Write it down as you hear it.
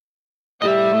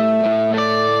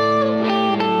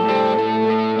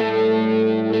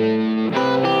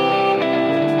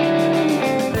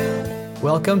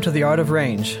Welcome to The Art of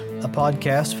Range, a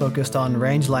podcast focused on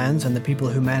rangelands and the people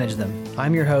who manage them.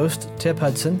 I'm your host, Tip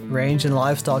Hudson, Range and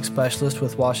Livestock Specialist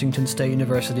with Washington State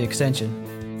University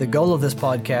Extension. The goal of this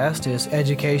podcast is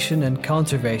education and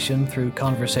conservation through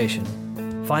conversation.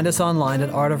 Find us online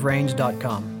at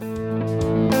artofrange.com.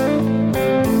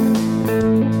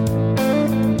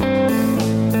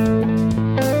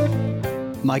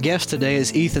 My guest today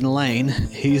is Ethan Lane.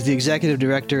 He's the Executive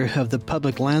Director of the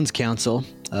Public Lands Council,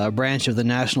 a branch of the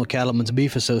National Cattlemen's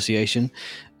Beef Association,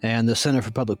 and the Center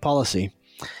for Public Policy.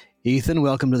 Ethan,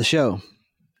 welcome to the show.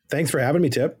 Thanks for having me,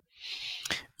 Tip.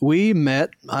 We met,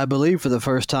 I believe, for the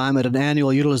first time at an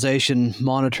annual utilization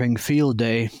monitoring field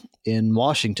day in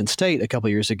Washington State a couple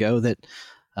years ago that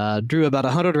drew about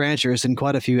 100 ranchers and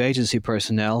quite a few agency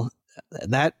personnel.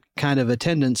 That kind of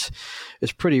attendance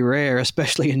is pretty rare,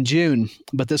 especially in June,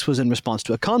 but this was in response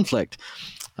to a conflict.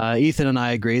 Ethan and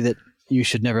I agree that you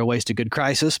should never waste a good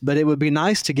crisis, but it would be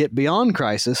nice to get beyond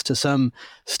crisis to some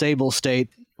stable state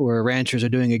where ranchers are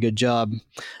doing a good job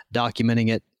documenting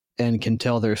it and can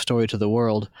tell their story to the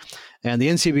world. And the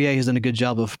NCBA has done a good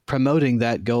job of promoting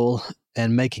that goal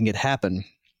and making it happen.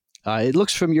 It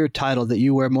looks from your title that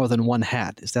you wear more than one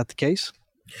hat. Is that the case?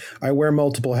 I wear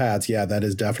multiple hats. Yeah, that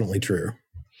is definitely true.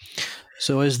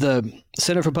 So is the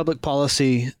Center for Public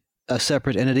Policy a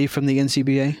separate entity from the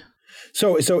NCBA?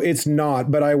 So it's not,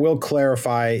 but I will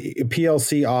clarify.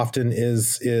 PLC often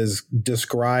is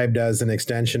described as an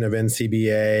extension of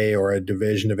NCBA or a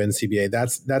division of NCBA.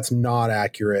 That's not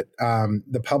accurate.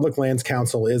 The Public Lands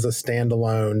Council is a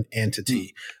standalone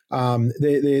entity.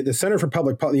 The Center for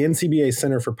Public the NCBA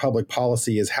Center for Public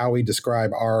Policy is how we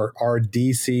describe our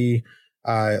DC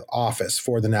office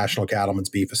for the National Cattlemen's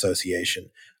Beef Association.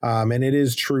 And it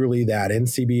is truly that.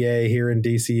 NCBA here in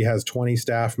DC has 20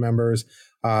 staff members,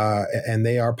 and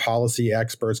they are policy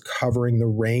experts covering the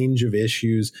range of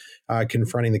issues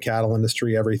confronting the cattle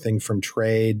industry, everything from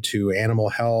trade to animal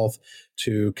health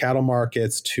to cattle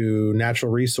markets to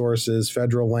natural resources,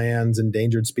 federal lands,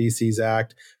 Endangered Species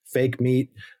Act, fake meat,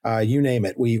 you name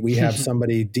it. We have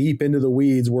somebody deep into the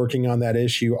weeds working on that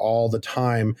issue all the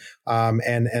time.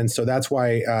 And so that's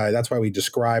why we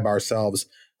describe ourselves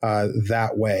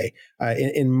that way.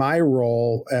 In my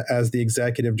role as the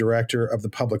executive director of the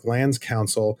Public Lands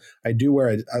Council, I do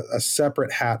wear a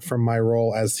separate hat from my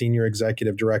role as senior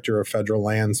executive director of federal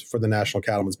lands for the National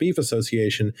Cattlemen's Beef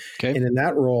Association. Okay. And in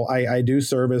that role, I do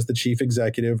serve as the chief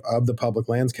executive of the Public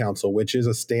Lands Council, which is a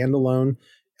standalone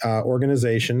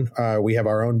organization. We have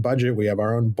our own budget, we have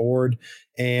our own board,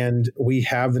 and we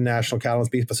have the National Cattlemen's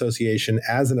Beef Association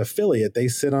as an affiliate. They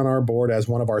sit on our board as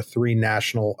one of our three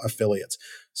national affiliates.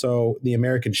 So the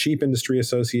American Sheep Industry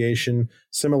Association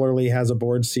similarly has a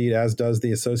board seat, as does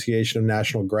the Association of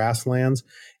National Grasslands.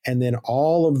 And then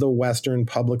all of the Western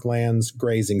public lands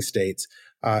grazing states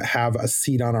have a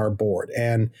seat on our board.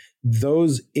 And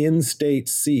those in-state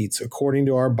seats, according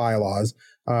to our bylaws,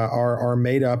 are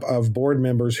made up of board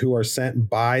members who are sent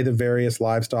by the various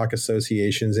livestock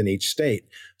associations in each state.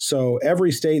 So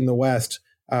every state in the West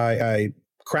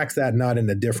cracks that nut in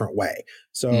a different way.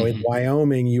 So in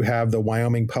Wyoming, you have the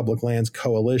Wyoming Public Lands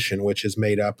Coalition, which is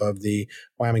made up of the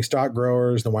Wyoming Stock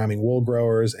Growers, the Wyoming Wool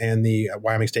Growers, and the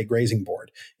Wyoming State Grazing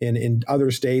Board. In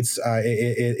other states,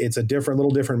 it's a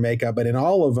little different makeup, but in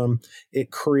all of them,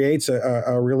 it creates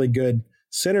a really good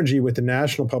synergy with the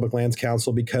National Public Lands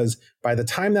Council, because by the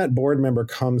time that board member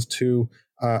comes to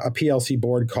a PLC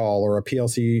board call or a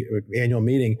PLC annual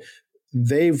meeting,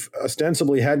 they've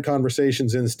ostensibly had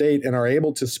conversations in state and are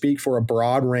able to speak for a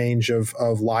broad range of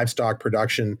livestock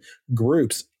production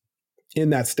groups in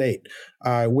that state,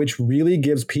 which really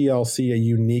gives PLC a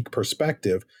unique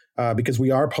perspective. Because we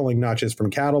are pulling not just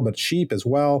from cattle, but sheep as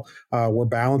well. We're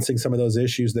balancing some of those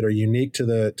issues that are unique to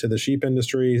the sheep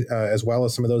industry, as well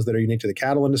as some of those that are unique to the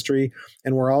cattle industry.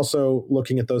 And we're also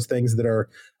looking at those things that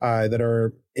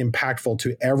are impactful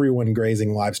to everyone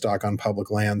grazing livestock on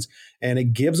public lands. And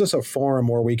it gives us a forum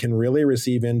where we can really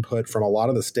receive input from a lot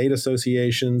of the state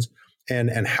associations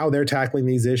and how they're tackling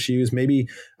these issues, maybe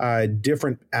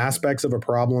different aspects of a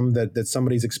problem that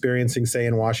somebody's experiencing, say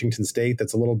in Washington State,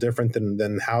 that's a little different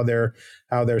than how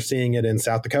they're seeing it in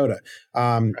South Dakota.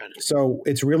 Right. So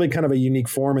it's really kind of a unique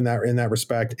form in that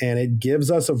respect, and it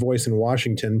gives us a voice in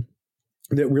Washington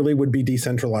that really would be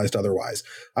decentralized otherwise.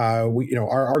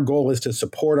 Our goal is to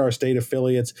support our state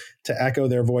affiliates, to echo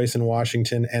their voice in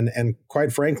Washington, and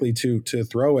quite frankly, to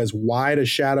throw as wide a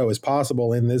shadow as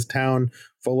possible in this town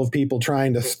full of people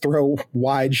trying to throw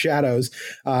wide shadows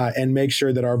and make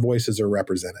sure that our voices are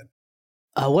represented.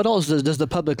 What else does the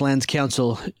Public Lands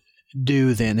Council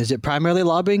do then? Is it primarily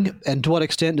lobbying? And to what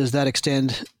extent does that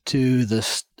extend to the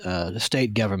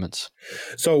state governments?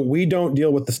 So we don't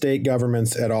deal with the state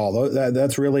governments at all.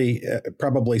 That's really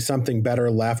probably something better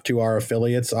left to our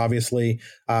affiliates. Obviously,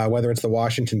 whether it's the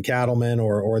Washington Cattlemen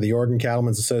or the Oregon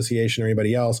Cattlemen's Association or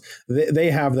anybody else,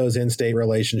 they have those in-state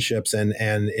relationships,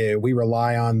 and we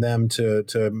rely on them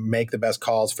to make the best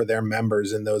calls for their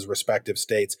members in those respective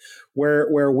states.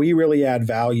 Where we really add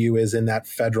value is in that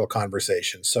federal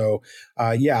conversation. So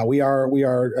we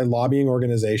are a lobbying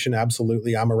organization.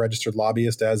 Absolutely, I'm a registered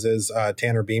lobbyist, as is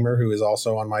Tanner Beamer, who is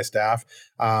also on my staff.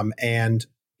 And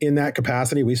in that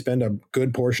capacity, we spend a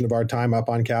good portion of our time up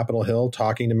on Capitol Hill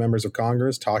talking to members of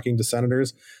Congress, talking to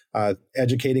senators,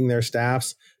 educating their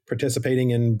staffs,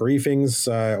 participating in briefings,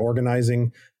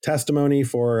 organizing testimony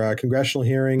for congressional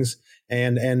hearings.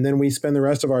 And then we spend the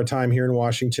rest of our time here in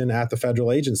Washington at the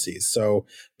federal agencies. So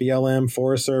BLM,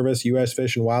 Forest Service, U.S.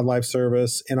 Fish and Wildlife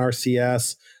Service,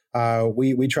 NRCS.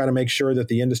 We try to make sure that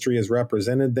the industry is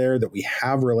represented there, that we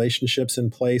have relationships in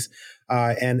place,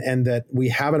 and that we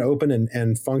have an open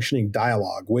and functioning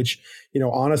dialogue, which,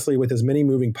 honestly, with as many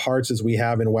moving parts as we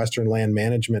have in Western land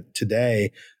management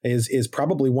today, is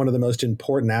probably one of the most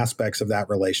important aspects of that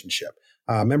relationship.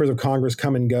 Members of Congress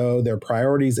come and go, their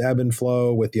priorities ebb and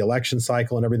flow with the election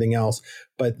cycle and everything else.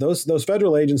 But those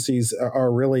federal agencies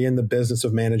are really in the business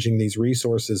of managing these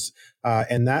resources.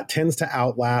 And that tends to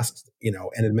outlast,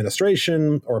 an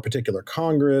administration or a particular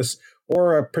Congress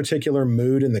or a particular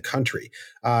mood in the country.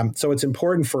 So it's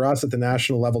important for us at the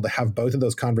national level to have both of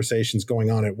those conversations going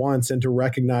on at once and to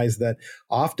recognize that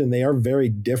often they are very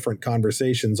different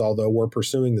conversations, although we're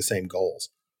pursuing the same goals.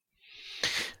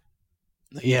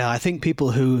 Yeah, I think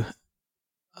people who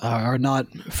are not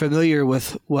familiar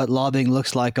with what lobbying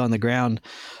looks like on the ground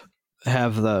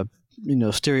have the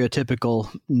stereotypical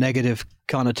negative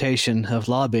connotation of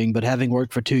lobbying. But having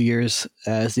worked for 2 years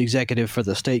as the executive for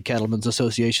the State Cattlemen's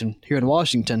Association here in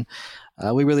Washington,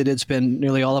 we really did spend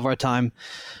nearly all of our time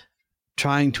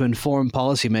trying to inform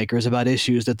policymakers about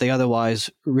issues that they otherwise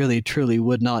really truly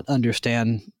would not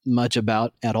understand much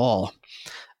about at all.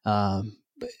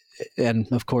 And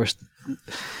of course,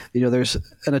 there's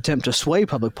an attempt to sway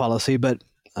public policy, but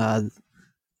a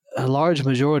large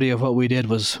majority of what we did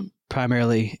was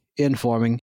primarily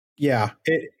informing. Yeah,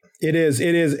 it is.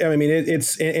 I mean,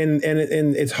 it's and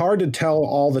it's hard to tell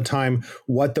all the time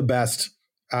what the best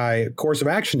course of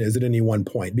action is at any one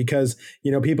point, because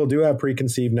people do have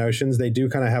preconceived notions. They do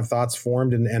kind of have thoughts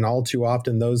formed, and all too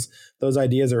often those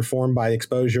ideas are formed by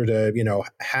exposure to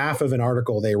half of an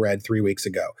article they read 3 weeks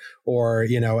ago, or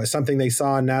something they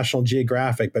saw in National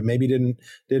Geographic but maybe didn't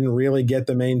really get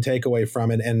the main takeaway from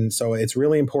it. And so it's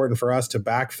really important for us to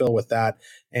backfill with that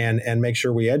and make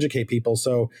sure we educate people.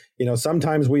 So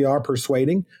sometimes we are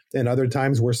persuading, and other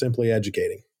times we're simply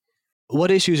educating. What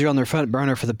issues are on the front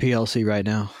burner for the PLC right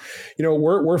now?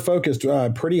 We're focused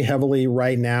pretty heavily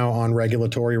right now on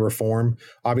regulatory reform.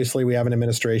 Obviously, we have an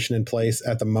administration in place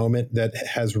at the moment that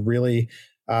has really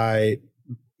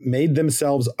made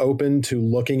themselves open to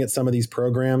looking at some of these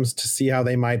programs to see how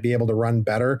they might be able to run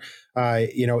better.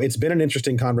 It's been an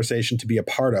interesting conversation to be a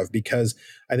part of, because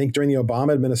I think during the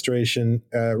Obama administration,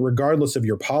 regardless of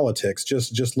your politics,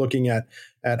 just looking at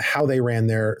how they ran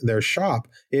their shop,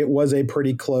 it was a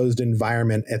pretty closed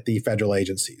environment at the federal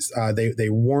agencies. They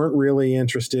weren't really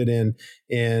interested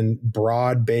in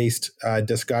broad-based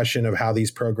discussion of how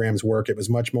these programs work. It was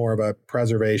much more of a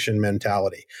preservation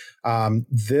mentality.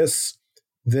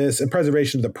 This and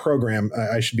preservation of the program,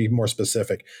 I should be more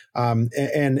specific.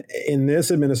 And in this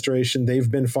administration,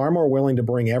 they've been far more willing to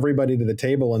bring everybody to the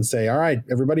table and say, all right,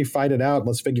 everybody fight it out.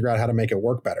 Let's figure out how to make it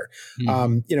work better.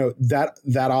 Mm-hmm.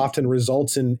 That often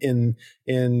results in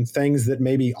things that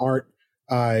maybe aren't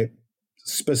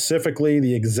specifically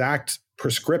the exact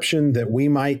prescription that we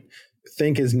might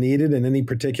think is needed in any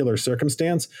particular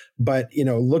circumstance. But,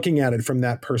 looking at it from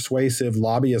that persuasive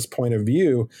lobbyist point of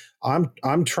view,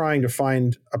 I'm trying to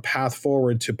find a path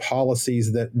forward to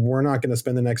policies that we're not going to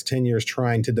spend the next 10 years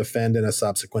trying to defend in a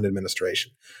subsequent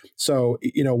administration. So,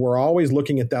 we're always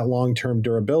looking at that long-term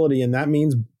durability, and that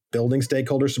means building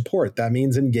stakeholder support. That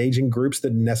means engaging groups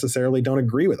that necessarily don't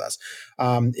agree with us.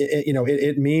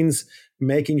 It means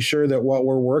making sure that what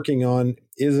we're working on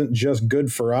isn't just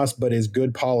good for us, but is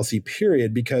good policy,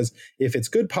 period. Because if it's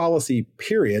good policy,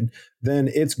 period, then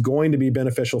it's going to be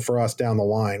beneficial for us down the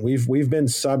line. We've been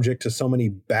subject to so many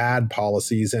bad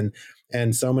policies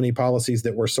and so many policies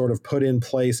that were sort of put in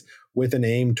place with an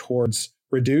aim towards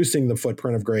reducing the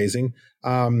footprint of grazing,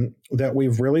 that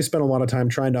we've really spent a lot of time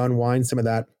trying to unwind some of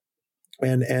that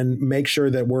and make sure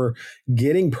that we're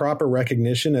getting proper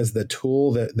recognition as the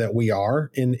tool that we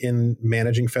are in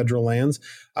managing federal lands,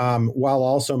 while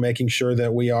also making sure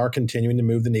that we are continuing to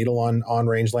move the needle on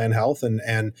rangeland health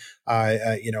and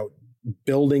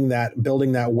building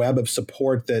that web of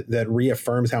support that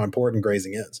reaffirms how important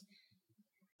grazing is.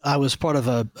 I was part of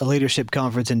a leadership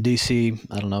conference in DC,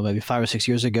 I don't know, maybe 5 or 6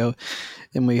 years ago,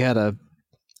 and we had a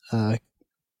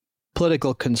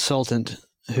political consultant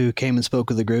who came and spoke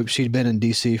with the group. She'd been in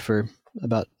DC for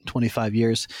about 25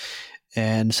 years.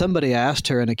 And somebody asked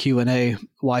her in a Q&A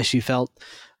why she felt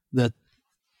that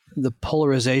the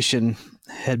polarization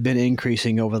had been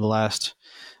increasing over the last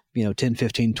 10,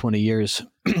 15, 20 years,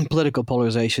 political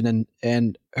polarization.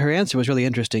 And her answer was really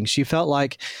interesting. She felt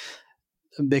like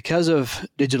because of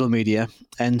digital media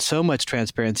and so much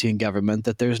transparency in government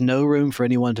that there's no room for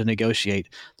anyone to negotiate.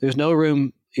 There's no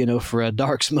room, for a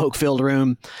dark smoke-filled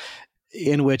room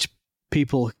in which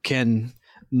people can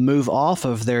move off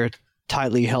of their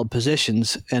tightly held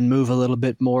positions and move a little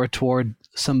bit more toward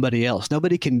somebody else.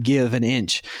 Nobody can give an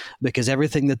inch because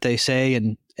everything that they say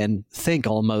and think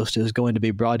almost is going to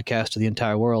be broadcast to the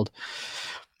entire world.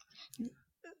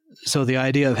 So the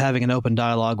idea of having an open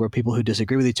dialogue where people who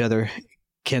disagree with each other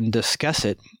can discuss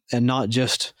it and not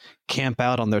just camp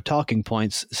out on their talking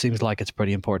points seems like it's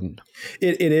pretty important.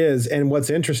 It is. And what's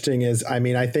interesting is,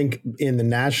 I think in the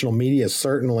national media,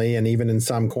 certainly, and even in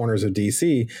some corners of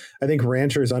DC, I think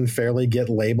ranchers unfairly get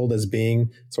labeled as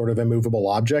being sort of immovable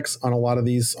objects on a lot of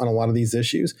these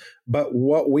issues. But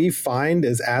what we find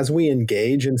is as we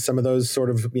engage in some of those sort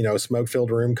of,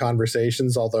 smoke-filled room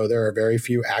conversations, although there are very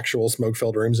few actual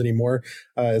smoke-filled rooms anymore,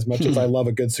 as much as I love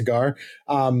a good cigar,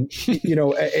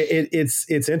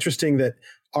 it's interesting that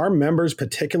our members,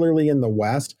 particularly in the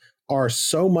West, are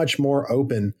so much more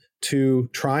open to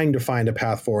trying to find a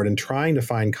path forward and trying to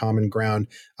find common ground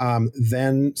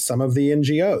than some of the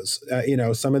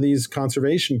NGOs, some of these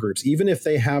conservation groups, even if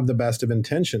they have the best of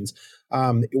intentions.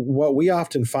 What we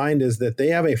often find is that they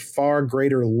have a far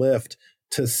greater lift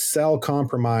to sell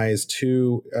compromise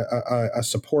to a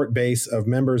support base of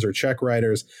members or check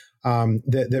writers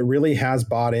that really has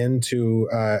bought into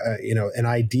an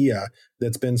idea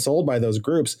that's been sold by those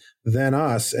groups than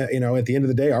us. At the end of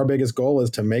the day, our biggest goal is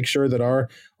to make sure that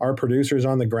our producers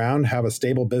on the ground have a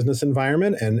stable business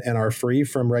environment and are free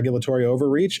from regulatory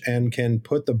overreach and can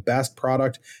put the best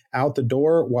product out the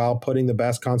door while putting the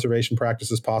best conservation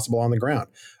practices possible on the ground.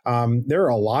 There are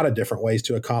a lot of different ways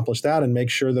to accomplish that and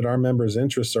make sure that our members'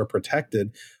 interests are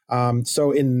protected.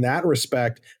 So in that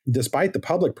respect, despite the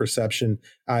public perception,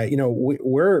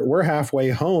 we're halfway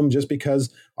home just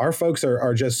because our folks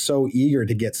are just so eager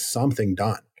to get something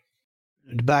done.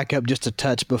 To back up just a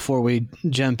touch before we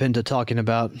jump into talking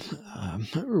about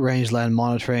rangeland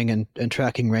monitoring and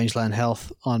tracking rangeland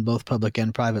health on both public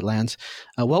and private lands,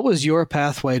 what was your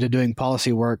pathway to doing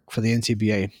policy work for the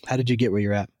NCBA? How did you get where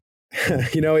you're at?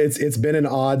 It's been an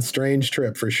odd, strange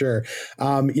trip for sure.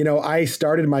 I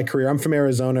started my career. I'm from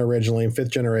Arizona originally,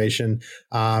 fifth generation.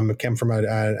 Came from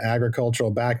an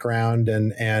agricultural background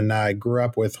and I grew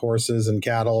up with horses and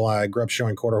cattle. I grew up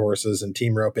showing quarter horses and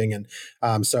team roping, and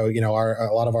so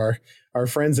a lot of our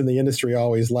friends in the industry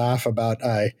always laugh about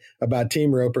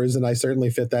team ropers, and I certainly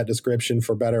fit that description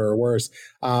for better or worse.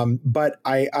 But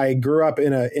I grew up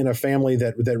in a family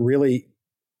that really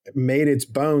made its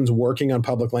bones working on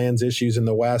public lands issues in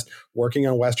the West, working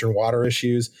on Western water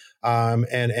issues,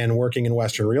 and working in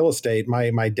Western real estate.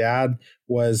 My dad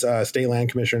was a state land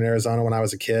commissioner in Arizona when I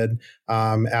was a kid.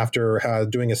 After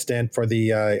doing a stint for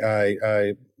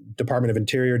the Department of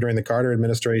Interior during the Carter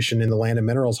administration in the Land and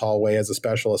Minerals hallway as a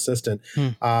special assistant.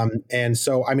 And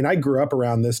so, I grew up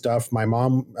around this stuff. My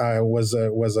mom was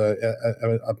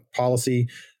a policy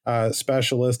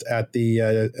specialist at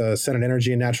the Senate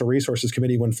Energy and Natural Resources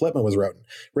Committee when FLTMA was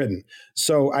written.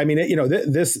 So,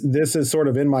 this is sort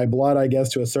of in my blood, I guess,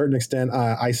 to a certain extent.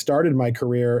 I started my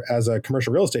career as a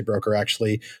commercial real estate broker,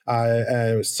 actually,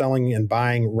 selling and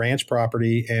buying ranch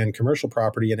property and commercial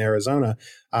property in Arizona.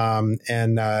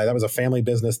 And that was a family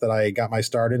business that I got my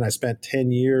start in. I spent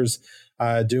 10 years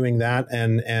doing that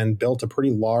and built a pretty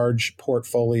large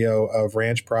portfolio of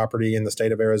ranch property in the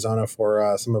state of Arizona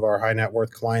for some of our high net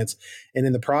worth clients. And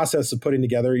in the process of putting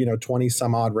together, 20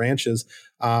 some odd ranches,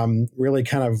 really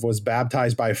kind of was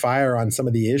baptized by fire on some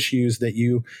of the issues that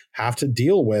you have to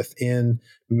deal with in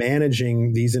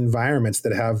managing these environments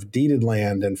that have deeded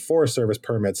land and Forest Service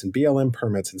permits and BLM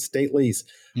permits and state lease.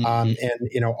 And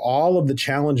all of the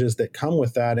challenges that come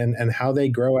with that and how they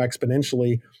grow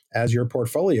exponentially as your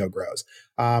portfolio grows.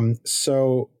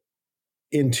 So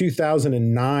in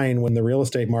 2009, when the real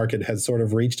estate market had sort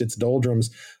of reached its doldrums,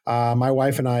 my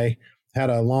wife and I had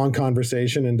a long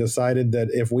conversation and decided that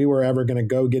if we were ever going to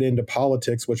go get into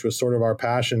politics, which was sort of our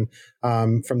passion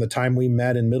from the time we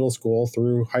met in middle school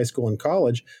through high school and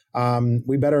college,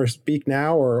 we better speak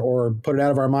now or put it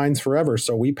out of our minds forever.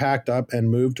 So we packed up and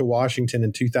moved to Washington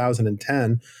in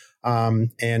 2010.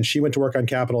 And she went to work on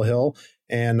Capitol Hill.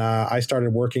 And I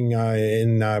started working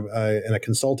in a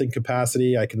consulting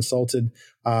capacity. I consulted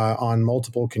on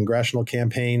multiple congressional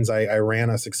campaigns. I ran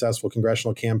a successful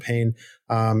congressional campaign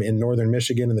in northern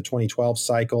Michigan in the 2012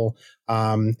 cycle,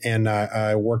 and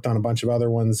I worked on a bunch of other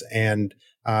ones and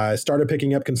started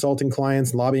picking up consulting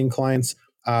clients, lobbying clients.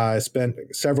 I spent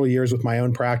several years with my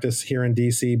own practice here in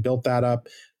DC, built that up,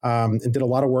 and did a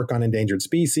lot of work on endangered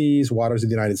species, waters of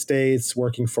the United States,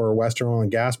 working for Western oil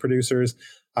and gas producers,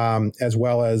 as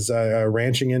well as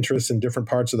ranching interests in different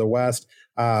parts of the West,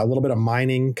 a little bit of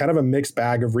mining, kind of a mixed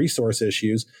bag of resource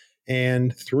issues.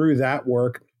 And through that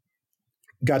work,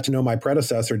 got to know my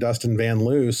predecessor, Dustin Van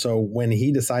Loo. So when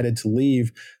he decided to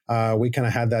leave, we kind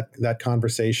of had that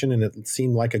conversation, and it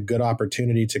seemed like a good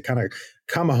opportunity to kind of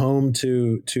come home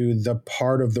to the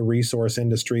part of the resource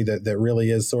industry that really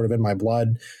is sort of in my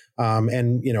blood.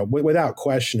 And without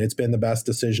question, it's been the best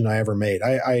decision I ever made.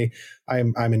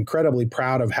 I'm incredibly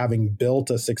proud of having built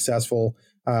a successful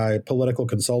political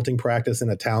consulting practice in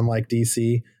a town like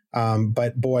DC.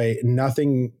 But boy,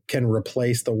 nothing can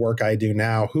replace the work I do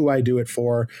now, who I do it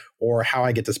for, or how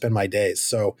I get to spend my days.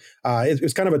 So it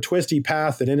was kind of a twisty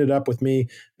path that ended up with me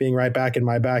being right back in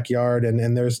my backyard.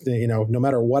 And there's, no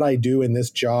matter what I do in this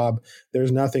job,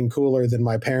 there's nothing cooler than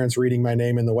my parents reading my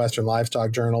name in the Western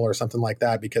Livestock Journal or something like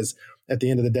that, because at the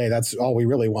end of the day, that's all we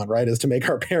really want, right? Is to make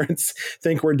our parents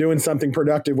think we're doing something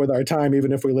productive with our time,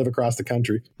 even if we live across the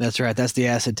country. That's right. That's the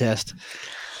acid test.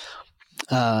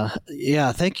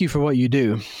 Thank you for what you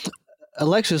do.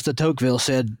 Alexis de Tocqueville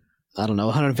said,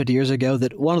 150 years ago,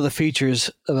 that one of the features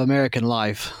of American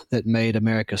life that made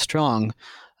America strong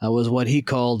was what he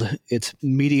called its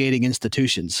mediating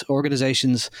institutions,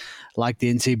 organizations like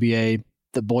the NCBA,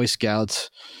 the Boy Scouts,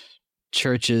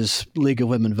 churches, League of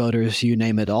Women Voters, you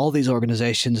name it, all these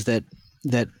organizations that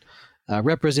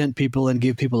represent people and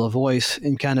give people a voice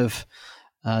and kind of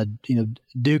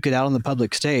duke it out on the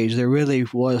public stage. There really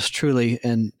was truly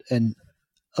an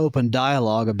open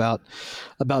dialogue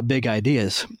about big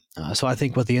ideas. So I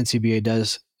think what the NCBA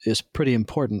does is pretty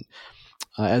important,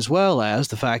 as well as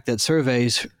the fact that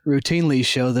surveys routinely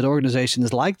show that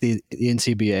organizations like the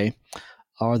NCBA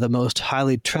are the most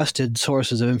highly trusted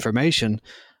sources of information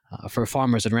for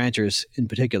farmers and ranchers in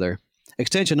particular.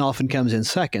 Extension often comes in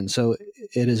second, so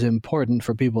it is important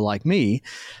for people like me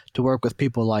to work with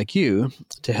people like you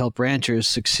to help ranchers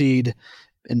succeed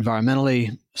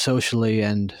environmentally, socially,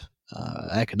 and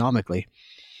economically.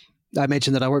 I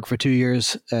mentioned that I worked for 2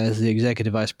 years as the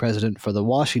executive vice president for the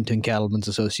Washington Cattlemen's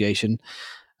Association.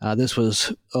 This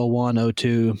was 01,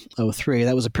 02, 03.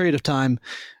 That was a period of time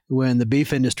when the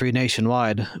beef industry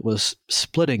nationwide was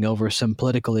splitting over some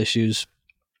political issues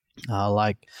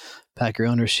like packer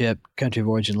ownership, country of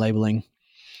origin labeling.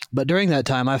 But during that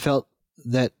time, I felt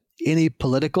that any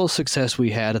political success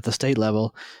we had at the state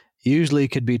level usually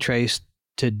could be traced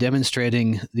to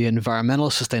demonstrating the environmental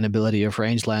sustainability of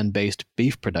rangeland-based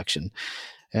beef production.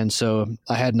 And so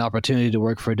I had an opportunity to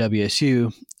work for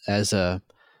WSU as a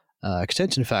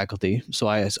extension faculty. So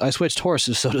I switched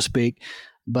horses, so to speak,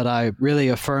 but I really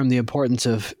affirmed the importance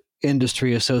of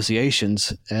industry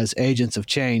associations as agents of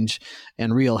change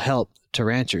and real help to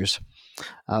ranchers.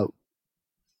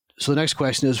 So the next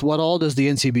question is, what all does the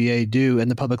NCBA do and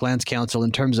the Public Lands Council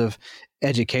in terms of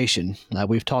education?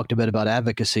 We've talked a bit about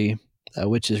advocacy,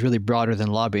 which is really broader than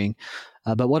lobbying,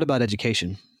 but what about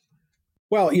education?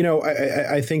 Well,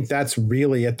 I think that's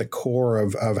really at the core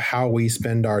of how we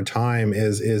spend our time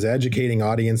is educating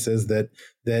audiences that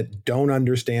don't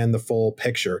understand the full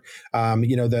picture.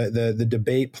 The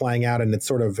debate playing out, and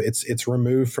it's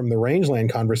removed from the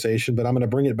rangeland conversation, but I'm going to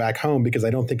bring it back home because I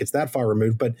don't think it's that far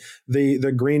removed. But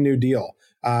the Green New Deal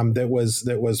that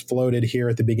was floated here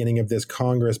at the beginning of this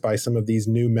Congress by some of these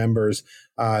new members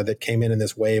that came in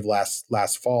this wave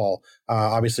last fall,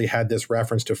 obviously had this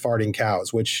reference to farting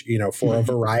cows, which for a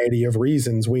variety of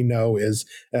reasons we know is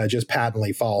just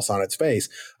patently false on its face.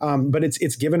 But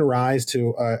it's given rise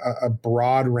to a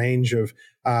broad range of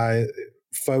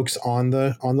folks on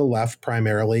the left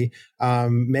primarily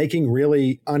making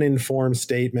really uninformed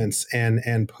statements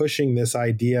and pushing this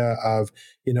idea of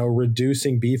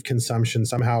reducing beef consumption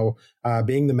somehow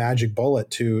being the magic bullet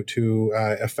to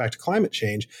affect climate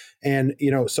change. And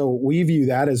so we view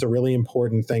that as a really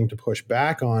important thing to push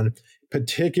back on,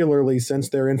 particularly since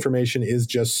their information is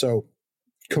just so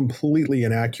completely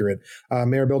inaccurate.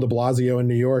 Mayor Bill de Blasio in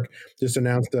New York just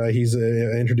announced he's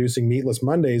introducing Meatless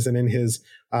Mondays, and in his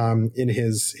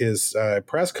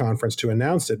press conference to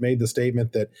announce it, made the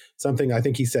statement that something, I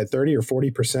think he said 30 or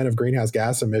 40% of greenhouse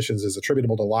gas emissions is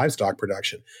attributable to livestock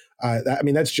production.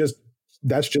 That's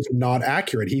just not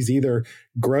accurate. He's either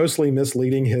grossly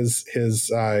misleading his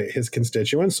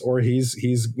constituents, or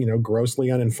he's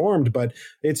grossly uninformed. But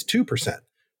it's 2%.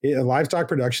 Livestock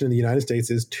production in the United States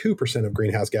is 2% of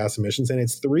greenhouse gas emissions, and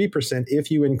it's 3%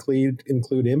 if you include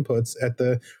inputs at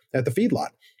the feedlot.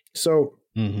 So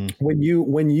when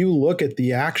you look at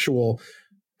the actual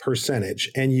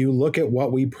percentage and you look at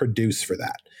what we produce for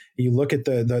that, you look at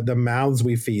the mouths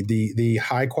we feed, the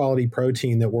high quality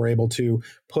protein that we're able to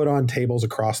put on tables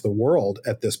across the world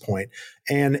at this point,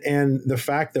 and the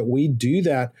fact that we do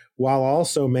that while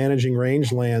also managing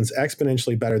rangelands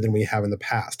exponentially better than we have in the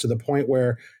past, to the point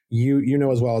where you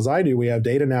know as well as I do, we have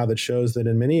data now that shows that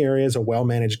in many areas a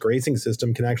well-managed grazing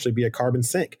system can actually be a carbon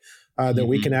sink. That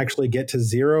we can actually get to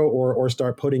zero or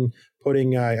start putting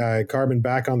carbon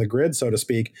back on the grid, so to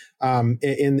speak,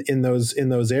 in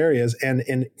those areas.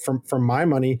 And from my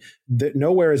money, that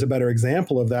nowhere is a better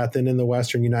example of that than in the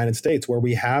Western United States, where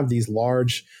we have these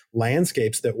large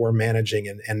landscapes that we're managing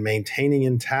and maintaining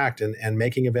intact and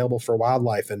making available for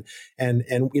wildlife. And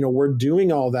we're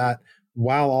doing all that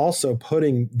while also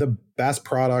putting the best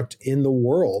product in the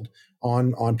world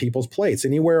on people's plates.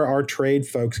 Anywhere our trade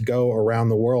folks go around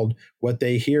the world, what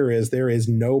they hear is there is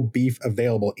no beef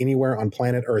available anywhere on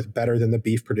planet Earth better than the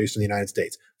beef produced in the United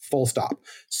States. Full stop.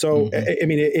 So, I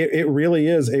mean, it really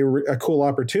is a cool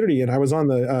opportunity. And I was on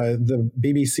the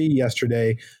BBC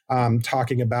yesterday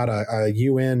talking about a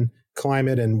UN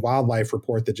climate and wildlife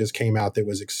report that just came out that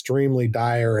was extremely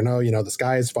dire, and the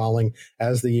sky is falling,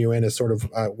 as the UN is sort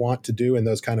of want to do in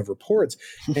those kind of reports.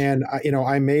 And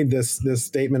I made this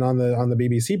statement on the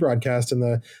BBC broadcast,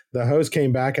 and the host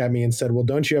came back at me and said, "Well,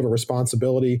 don't you have a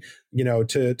responsibility,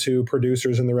 to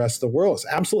producers in the rest of the world?" It's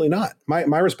absolutely not.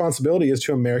 My responsibility is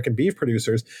to American beef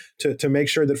producers to make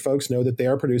sure that folks know that they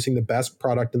are producing the best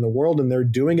product in the world, and they're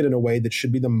doing it in a way that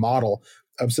should be the model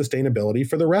of sustainability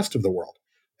for the rest of the world.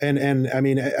 And I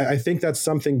mean, I think that's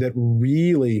something that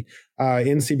really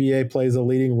NCBA plays a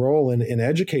leading role in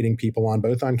educating people on,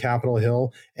 both on Capitol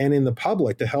Hill and in the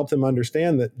public, to help them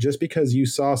understand that just because you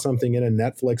saw something in a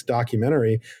Netflix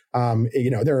documentary,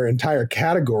 there are entire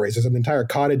categories. There's an entire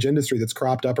cottage industry that's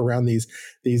cropped up around these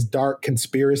dark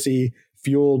conspiracy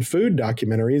fueled food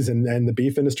documentaries, and the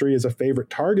beef industry is a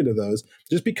favorite target of those.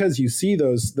 Just because you see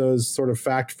those sort of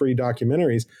fact-free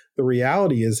documentaries, the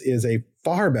reality is a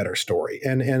far better story,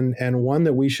 and one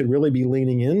that we should really be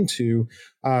leaning into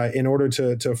in order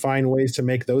to find ways to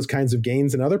make those kinds of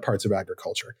gains in other parts of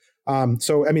agriculture.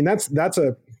 So I mean, that's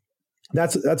a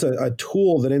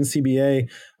tool that NCBA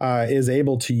is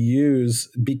able to use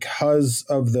because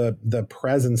of the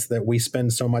presence that we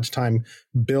spend so much time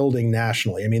building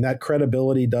nationally. I mean, that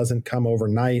credibility doesn't come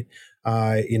overnight.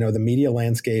 The media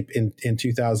landscape in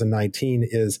 2019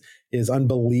 is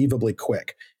unbelievably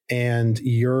quick. And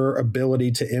your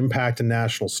ability to impact a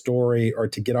national story or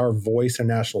to get our voice in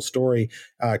a national story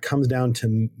comes down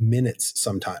to minutes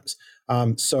sometimes.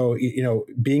 So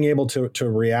being able to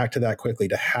react to that quickly,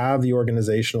 to have the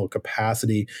organizational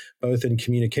capacity, both in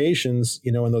communications,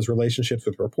 in those relationships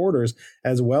with reporters,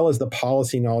 as well as the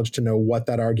policy knowledge to know what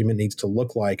that argument needs to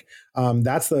look like.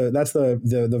 That's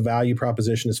the value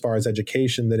proposition as far as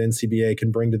education that NCBA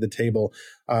can bring to the table,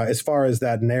 as far as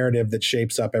that narrative that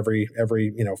shapes up every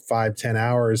 5-10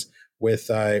 hours with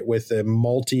a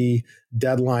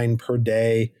multi-deadline per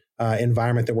day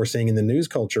environment that we're seeing in the news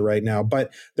culture right now.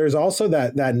 But there's also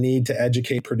that need to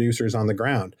educate producers on the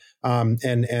ground,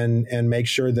 and make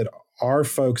sure that our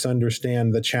folks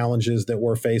understand the challenges that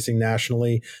we're facing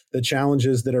nationally, the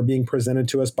challenges that are being presented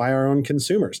to us by our own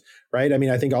consumers, right? I mean,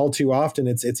 I think all too often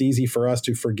it's easy for us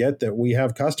to forget that we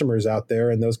have customers out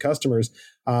there, and those customers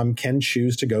can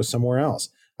choose to go somewhere else.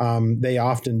 They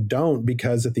often don't,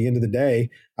 because at the end of the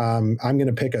day, I'm going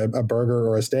to pick a burger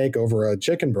or a steak over a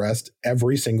chicken breast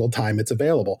every single time it's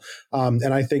available.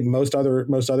 And I think most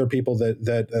other people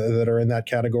that are in that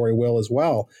category will as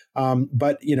well.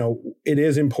 But it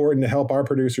is important to help our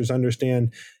producers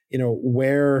understand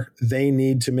where they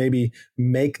need to maybe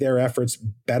make their efforts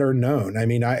better known. I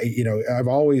mean, I've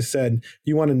always said,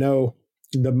 you want to know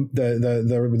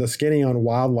the skinny on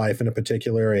wildlife in a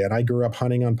particular area. And I grew up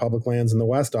hunting on public lands in the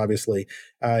West, obviously.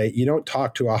 You don't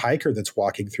talk to a hiker that's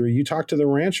walking through, you talk to the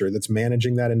rancher that's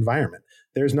managing that environment.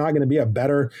 There's not going to be a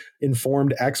better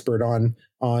informed expert on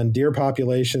deer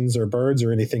populations or birds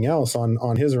or anything else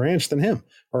on his ranch than him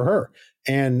or her.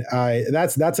 And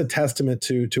that's a testament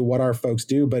to what our folks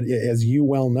do. But as you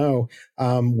well know,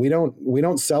 we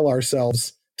don't sell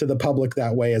ourselves to the public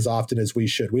that way as often as we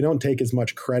should. We don't take as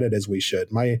much credit as we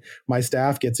should. My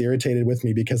staff gets irritated with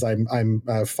me because I'm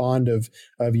fond of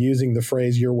using the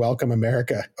phrase "You're welcome,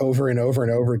 America" over and over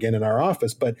and over again in our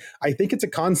office. But I think it's a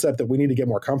concept that we need to get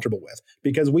more comfortable with,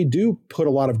 because we do put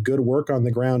a lot of good work on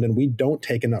the ground and we don't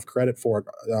take enough credit for it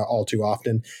all too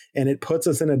often, and it puts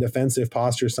us in a defensive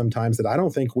posture sometimes that I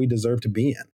don't think we deserve to be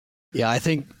in. Yeah, I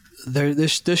think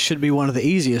this should be one of the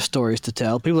easiest stories to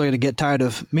tell. People are going to get tired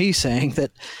of me saying that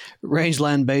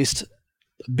rangeland-based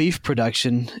beef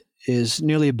production is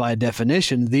nearly by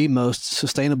definition the most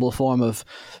sustainable form of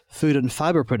food and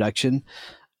fiber production.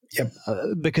 Yep.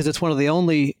 Because it's one of the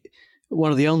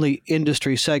only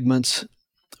industry segments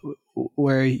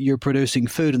where you're producing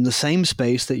food in the same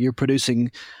space that you're producing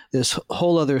this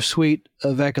whole other suite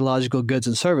of ecological goods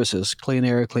and services: clean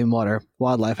air, clean water,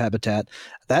 wildlife habitat.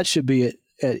 That should be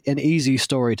an easy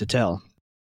story to tell.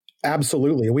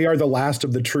 Absolutely. We are the last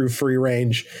of the true free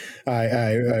range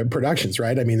productions,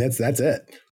 right? I mean, that's it.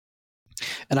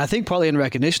 And I think partly in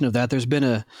recognition of that, there's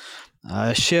been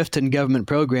a shift in government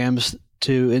programs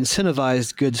to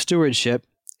incentivize good stewardship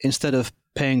instead of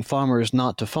paying farmers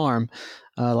not to farm,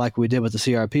 like we did with the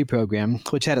CRP program,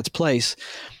 which had its place.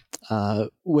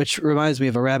 Which reminds me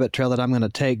of a rabbit trail that I'm going to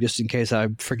take just in case I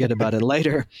forget about it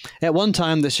later. At one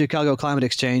time, the Chicago Climate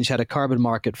Exchange had a carbon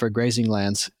market for grazing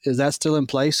lands. Is that still in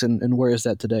place, and where is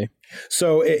that today?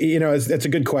 So, it's a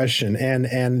good question.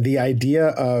 And the idea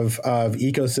of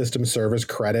ecosystem service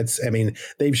credits, I mean,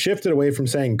 they've shifted away from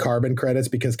saying carbon credits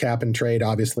because cap and trade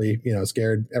obviously,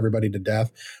 scared everybody to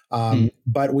death.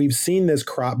 But we've seen this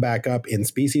crop back up in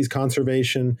species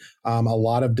conservation. A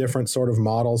lot of different sort of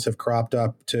models have cropped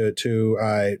up to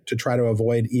try to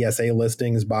avoid ESA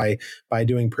listings by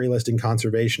doing pre-listing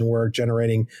conservation work,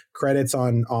 generating credits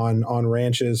on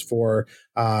ranches for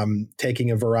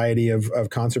taking a variety of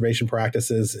conservation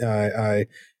practices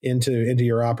into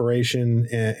your operation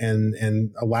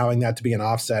and allowing that to be an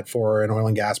offset for an oil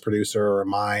and gas producer or a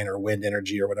mine or wind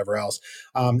energy or whatever else.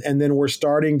 And then we're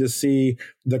starting to see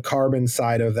the carbon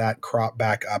side of that crop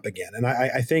back up again. And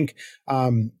I think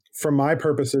for my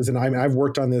purposes, and I've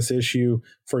worked on this issue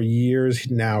for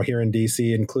years now here in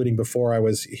DC, including before I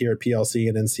was here at PLC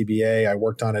and NCBA. I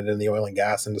worked on it in the oil and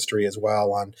gas industry as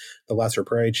well, on the lesser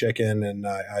prairie chicken and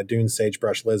dune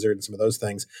sagebrush lizard and some of those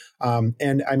things.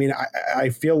 And I mean, I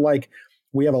feel like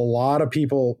we have a lot of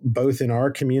people both in our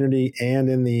community and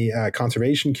in the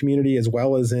conservation community, as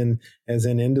well as in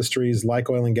industries like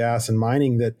oil and gas and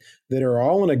mining, that are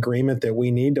all in agreement that we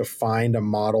need to find a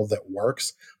model that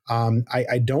works.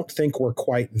 I don't think we're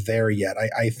quite there yet.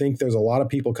 I think there's a lot of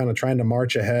people kind of trying to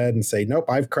march ahead and say, nope,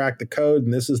 I've cracked the code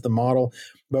and this is the model.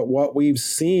 But what we've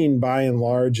seen by and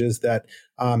large is that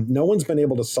no one's been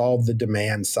able to solve the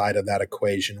demand side of that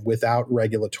equation without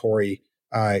regulatory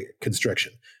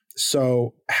constriction.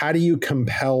 So how do you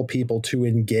compel people to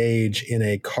engage in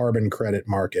a carbon credit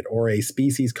market or a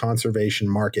species conservation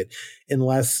market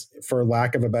unless, for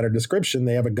lack of a better description,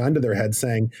 they have a gun to their head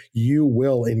saying you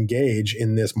will engage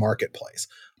in this marketplace?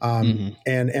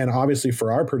 And obviously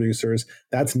for our producers,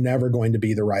 that's never going to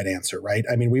be the right answer, right?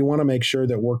 I mean, we want to make sure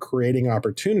that we're creating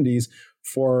opportunities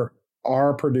for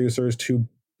our producers to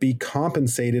be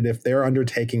compensated if they're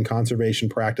undertaking conservation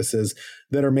practices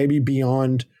that are maybe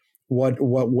beyond what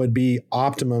would be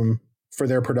optimum for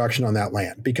their production on that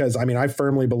land. Because I mean, I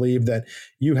firmly believe that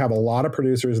you have a lot of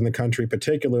producers in the country,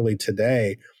 particularly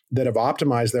today, that have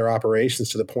optimized their operations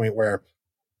to the point where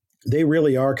they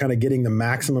really are kind of getting the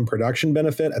maximum production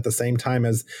benefit at the same time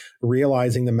as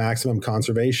realizing the maximum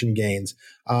conservation gains.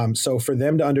 So for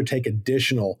them to undertake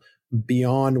additional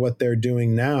beyond what they're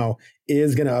doing now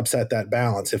is going to upset that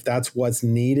balance. If that's what's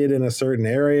needed in a certain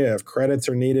area, if credits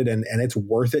are needed and it's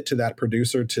worth it to that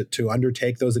producer to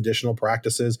undertake those additional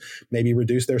practices, maybe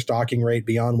reduce their stocking rate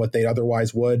beyond what they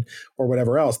otherwise would or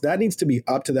whatever else, that needs to be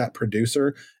up to that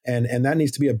producer. And that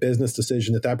needs to be a business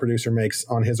decision that producer makes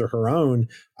on his or her own.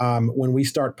 When we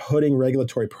start putting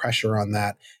regulatory pressure on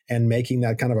that and making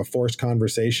that kind of a forced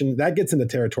conversation, that gets into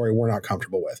territory we're not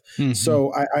comfortable with.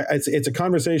 So it's a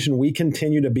conversation we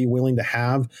continue to be willing to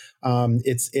have.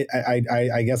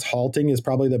 I guess halting is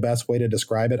probably the best way to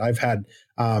describe it. I've had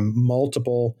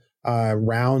multiple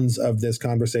rounds of this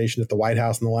conversation at the White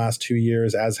House in the last 2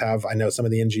 years, as have, I know, some of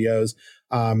the NGOs.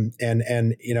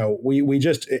 And we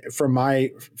just, from my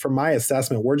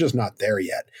assessment, we're just not there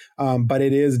yet. But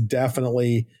it is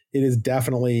definitely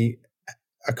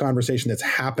a conversation that's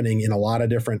happening in a lot of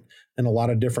different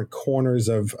corners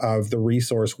of the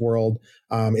resource world.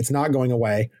 It's not going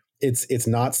away. It's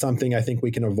not something I think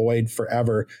we can avoid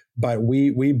forever, but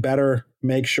we better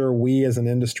make sure we as an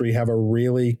industry have a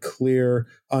really clear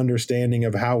understanding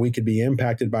of how we could be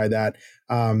impacted by that,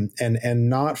 and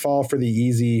not fall for the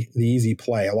easy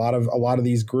play. A lot of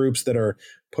these groups that are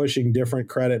pushing different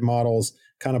credit models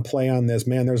kind of play on this,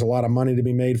 man, there's a lot of money to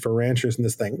be made for ranchers in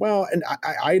this thing. Well, and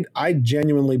I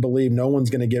genuinely believe no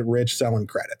one's going to get rich selling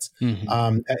credits.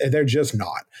 Mm-hmm. They're just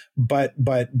not. But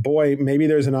boy, maybe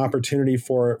there's an opportunity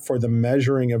for the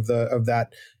measuring of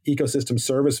that ecosystem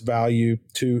service value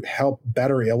to help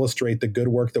better illustrate the good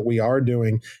work that we are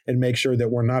doing and make sure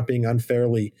that we're not being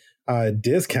unfairly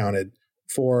discounted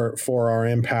for our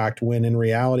impact, when in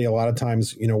reality, a lot of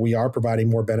times, we are providing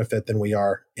more benefit than we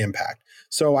are impact.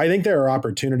 So I think there are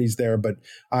opportunities there, but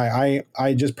I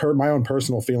just my own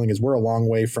personal feeling is we're a long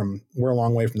way from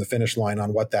the finish line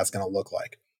on what that's going to look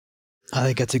like. I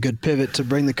think that's a good pivot to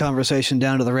bring the conversation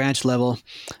down to the ranch level.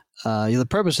 The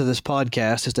purpose of this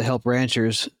podcast is to help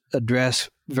ranchers address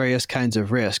various kinds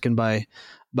of risk, and by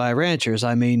ranchers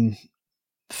I mean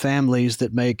families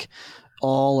that make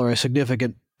all or a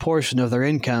significant portion of their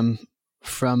income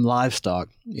from livestock.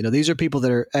 These are people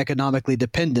that are economically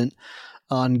dependent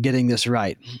on getting this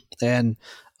right. And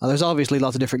there's obviously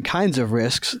lots of different kinds of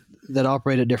risks that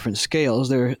operate at different scales.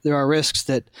 There are risks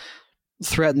that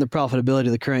threaten the profitability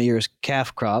of the current year's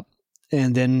calf crop.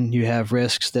 And then you have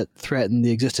risks that threaten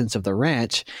the existence of the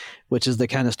ranch, which is the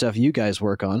kind of stuff you guys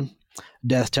work on.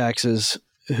 Death taxes,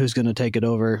 who's going to take it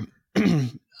over,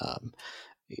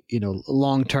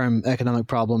 long-term economic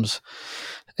problems.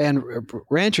 And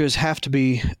ranchers have to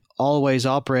be always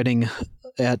operating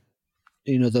at,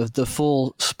 the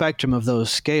full spectrum of those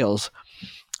scales.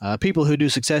 People who do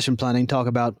succession planning talk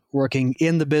about working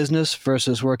in the business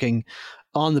versus working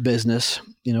on the business.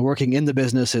 Working in the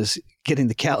business is getting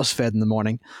the cows fed in the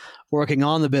morning. Working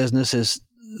on the business is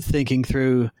thinking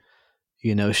through,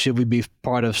 should we be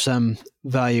part of some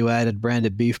value-added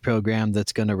branded beef program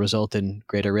that's going to result in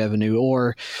greater revenue?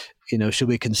 Or, should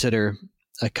we consider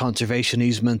a conservation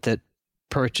easement that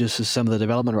purchases some of the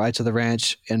development rights of the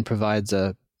ranch and provides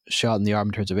a shot in the arm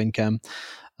in terms of income?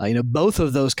 Both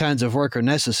of those kinds of work are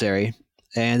necessary.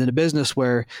 And in a business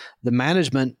where the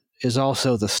management is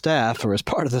also the staff, or is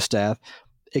part of the staff,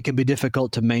 it can be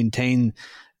difficult to maintain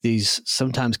these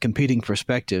sometimes competing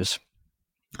perspectives.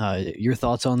 Your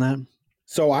thoughts on that?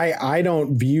 So I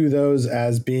don't view those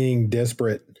as being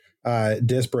disparate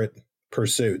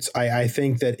pursuits. I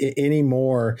think that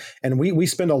anymore, and we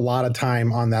spend a lot of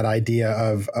time on that idea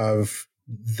of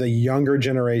the younger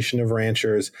generation of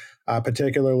ranchers,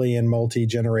 particularly in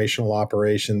multi-generational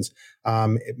operations,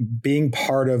 being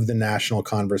part of the national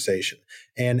conversation.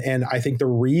 And I think the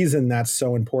reason that's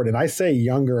so important, I say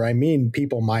younger, I mean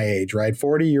people my age, right?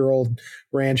 40-year-old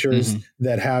ranchers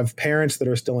that have parents that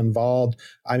are still involved.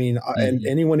 I mean, and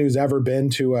anyone who's ever been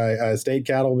to a state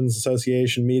cattlemen's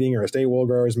association meeting or a state wool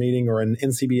growers meeting or an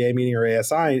NCBA meeting or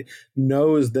ASI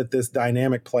knows that this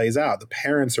dynamic plays out. The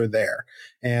parents are there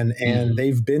and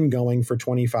they've been going for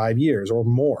 25 years or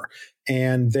more.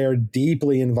 And they're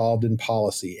deeply involved in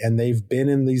policy, and they've been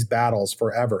in these battles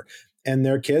forever. And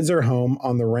their kids are home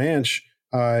on the ranch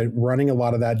running a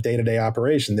lot of that day-to-day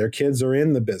operation. Their kids are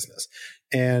in the business.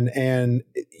 And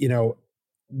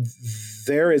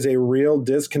there is a real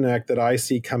disconnect that I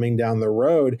see coming down the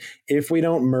road if we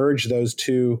don't merge those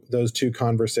two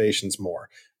conversations more,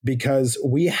 because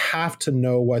we have to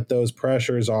know what those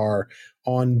pressures are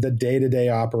on the day-to-day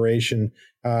operation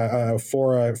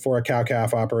for a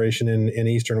cow-calf operation in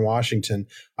Eastern Washington.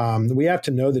 We have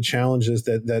to know the challenges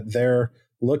that they're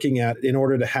looking at in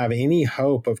order to have any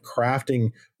hope of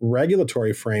crafting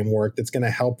regulatory framework that's going to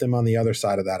help them on the other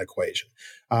side of that equation.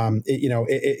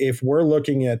 If we're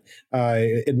looking at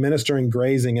administering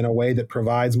grazing in a way that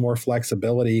provides more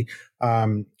flexibility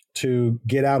to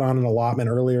get out on an allotment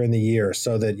earlier in the year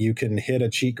so that you can hit a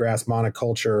cheatgrass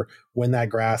monoculture when that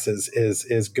grass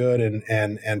is good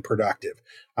and productive.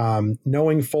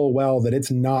 Knowing full well that it's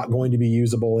not going to be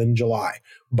usable in July,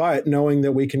 but knowing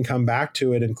that we can come back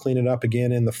to it and clean it up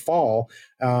again in the fall.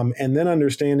 And then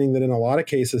understanding that in a lot of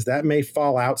cases that may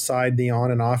fall outside the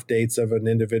on and off dates of an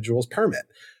individual's permit.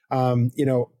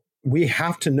 We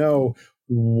have to know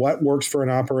what works for an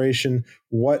operation,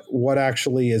 what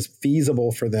actually is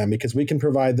feasible for them, because we can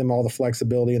provide them all the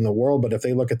flexibility in the world. But if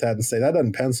they look at that and say, that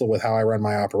doesn't pencil with how I run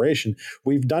my operation,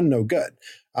 we've done no good.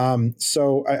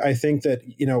 So I think that,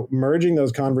 merging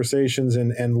those conversations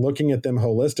and looking at them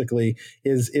holistically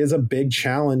is a big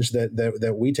challenge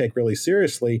that we take really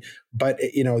seriously. But,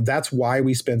 that's why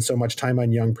we spend so much time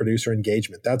on young producer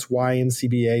engagement. That's why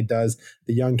NCBA does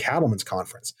the Young Cattlemen's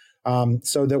Conference.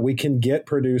 So that we can get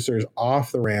producers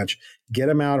off the ranch, get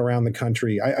them out around the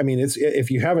country. I mean,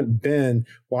 if you haven't been,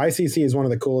 YCC is one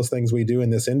of the coolest things we do in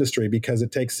this industry, because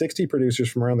it takes 60 producers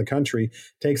from around the country,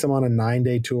 takes them on a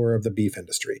 9-day tour of the beef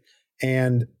industry.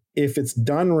 And if it's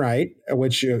done right,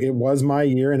 which it was my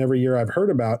year and every year I've heard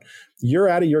about, you're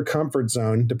out of your comfort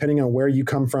zone, depending on where you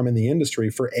come from in the industry,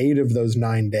 for 8 of those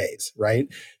 9 days, right?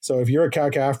 So if you're a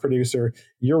cow-calf producer,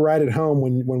 you're right at home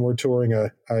when we're touring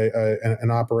an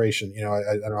operation,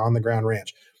 an on-the-ground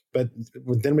ranch. But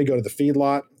then we go to the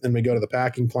feedlot, then we go to the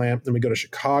packing plant, then we go to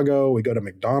Chicago, we go to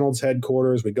McDonald's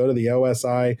headquarters, we go to the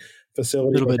OSI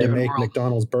facility where they make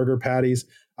McDonald's burger patties.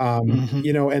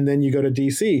 And then you go to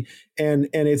DC, and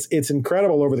it's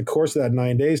incredible over the course of that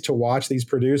 9 days to watch these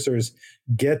producers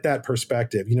get that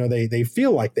perspective. They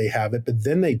feel like they have it, but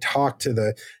then they talk to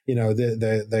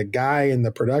the guy in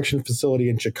the production facility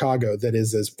in Chicago that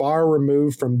is as far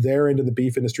removed from their end of the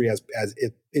beef industry as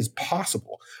it is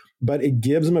possible. But it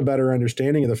gives them a better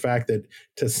understanding of the fact that,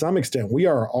 to some extent, we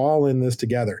are all in this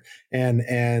together, and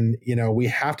we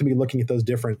have to be looking at those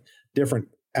different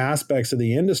aspects of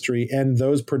the industry, and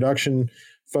those production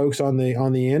folks on the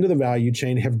end of the value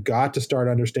chain have got to start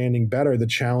understanding better the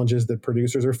challenges that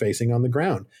producers are facing on the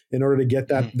ground in order to get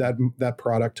that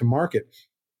product to market.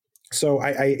 So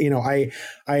I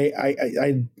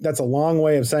that's a long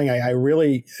way of saying I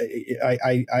really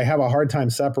have a hard time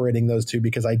separating those two,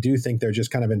 because I do think they're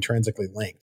just kind of intrinsically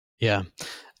linked. Yeah.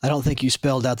 I don't think you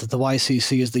spelled out that the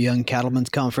YCC is the Young Cattlemen's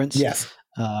Conference. Yes.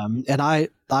 And I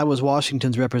was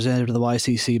Washington's representative to the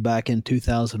YCC back in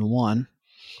 2001.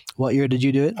 What year did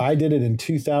you do it? I did it in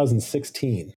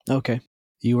 2016. Okay.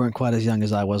 You weren't quite as young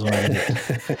as I was when I did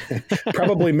it.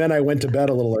 Probably meant I went to bed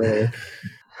a little earlier.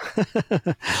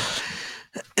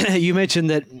 You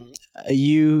mentioned that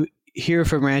you hear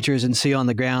from ranchers and see on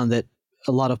the ground that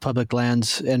a lot of public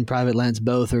lands and private lands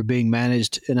both are being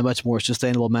managed in a much more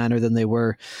sustainable manner than they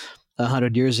were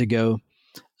 100 years ago.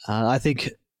 I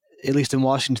think, at least in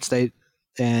Washington State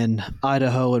and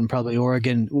Idaho and probably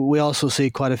Oregon, we also see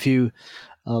quite a few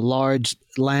large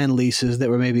land leases that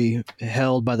were maybe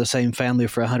held by the same family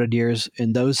for 100 years,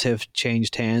 and those have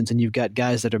changed hands. And you've got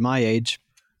guys that are my age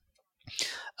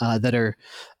that are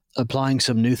applying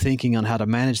some new thinking on how to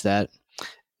manage that.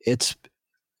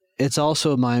 It's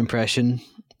also my impression,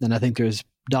 and I think there's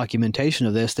documentation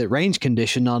of this, that range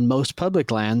condition on most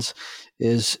public lands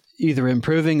is either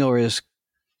improving or is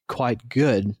quite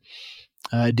good.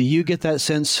 Do you get that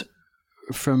sense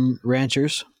from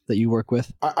ranchers that you work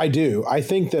with? I do. I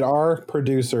think that our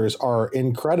producers are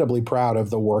incredibly proud of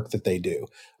the work that they do.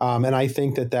 And I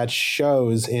think that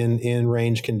shows in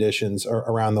range conditions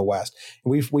around the West.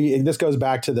 This goes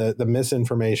back to the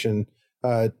misinformation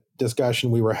discussion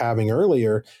we were having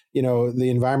earlier. The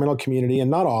environmental community,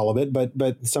 and not all of it,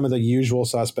 but some of the usual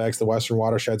suspects, the Western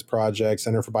Watersheds Project,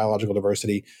 Center for Biological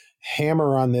Diversity,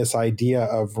 hammer on this idea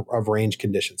of range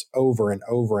conditions over and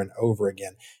over and over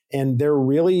again. And they're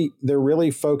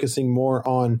really focusing more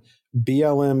on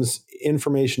BLM's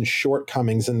information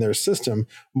shortcomings in their system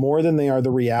more than they are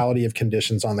the reality of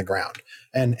conditions on the ground.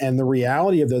 And the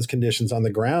reality of those conditions on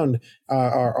the ground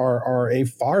are a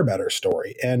far better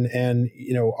story. And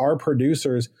our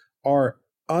producers are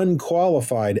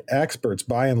unqualified experts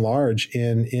by and large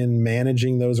in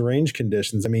managing those range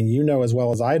conditions. I mean, as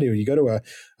well as I do, you go to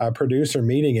a producer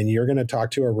meeting and you're going to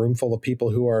talk to a room full of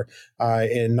people who are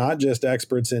not just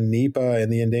experts in NEPA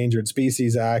and the Endangered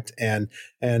Species Act and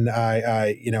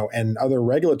other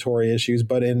regulatory issues,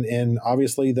 but in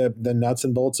obviously the nuts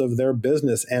and bolts of their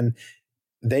business. And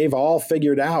they've all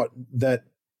figured out that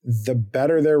the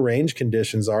better their range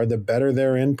conditions are, the better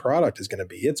their end product is going to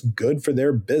be. It's good for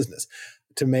their business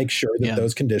to make sure that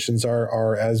those conditions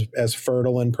are as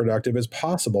fertile and productive as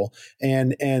possible.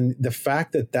 And the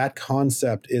fact that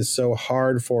concept is so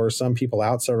hard for some people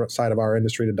outside of our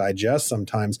industry to digest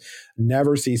sometimes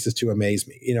never ceases to amaze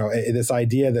me. This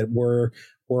idea that we're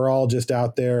all just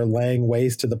out there laying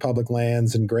waste to the public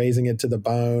lands and grazing it to the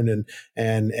bone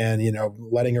and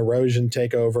letting erosion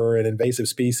take over and invasive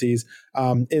species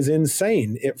is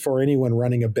insane for anyone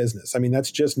running a business. I mean,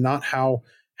 that's just not how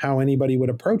anybody would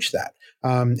approach that.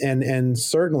 And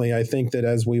certainly, I think that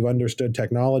as we've understood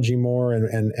technology more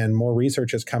and more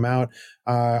research has come out,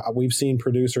 we've seen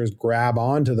producers grab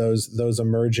onto those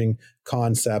emerging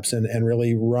concepts and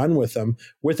really run with them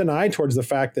with an eye towards the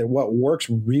fact that what works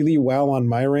really well on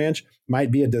my ranch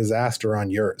might be a disaster on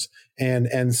yours.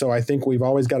 And so I think we've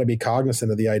always got to be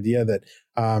cognizant of the idea that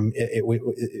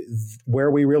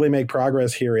where we really make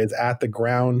progress here is at the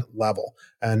ground level,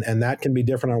 and that can be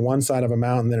different on one side of a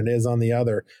mountain than it is on the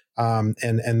other.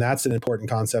 And that's an important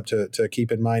concept to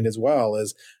keep in mind as well.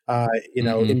 Is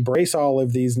embrace all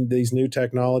of these new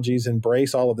technologies,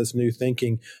 embrace all of this new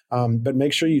thinking, but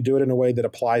make sure you do it in a way that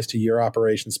applies to your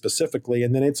operation specifically.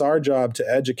 And then it's our job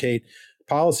to educate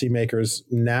policymakers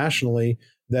nationally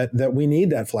that we need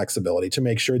that flexibility to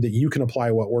make sure that you can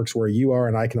apply what works where you are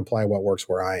and I can apply what works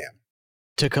where I am.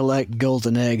 To collect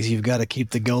golden eggs, you've got to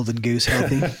keep the golden goose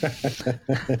healthy.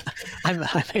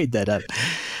 I made that up.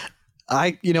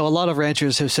 A lot of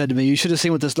ranchers have said to me, you should have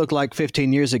seen what this looked like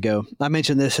 15 years ago. I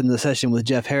mentioned this in the session with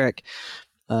Jeff Herrick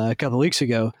a couple of weeks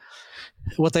ago.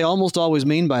 What they almost always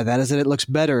mean by that is that it looks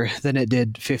better than it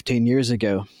did 15 years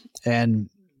ago. And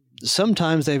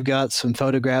sometimes they've got some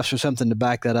photographs or something to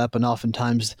back that up, and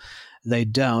oftentimes they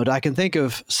don't. I can think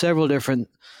of several different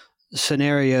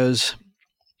scenarios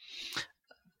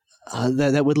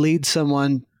that would lead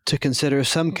someone to consider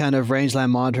some kind of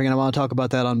rangeland monitoring, and I want to talk about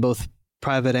that on both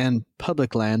private and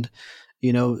public land.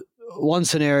 One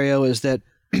scenario is that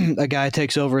a guy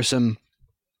takes over some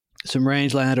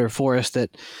rangeland or forest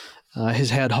that has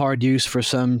had hard use for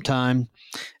some time,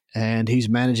 and he's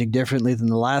managing differently than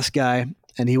the last guy,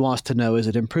 and he wants to know, is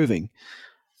it improving?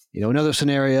 Another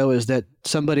scenario is that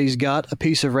somebody's got a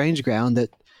piece of range ground that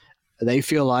they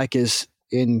feel like is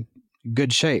in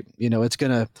good shape.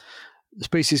 The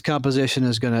species composition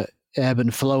is going to ebb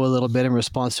and flow a little bit in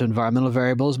response to environmental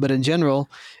variables, but in general,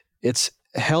 it's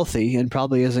healthy and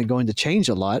probably isn't going to change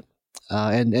a lot.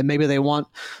 And maybe they want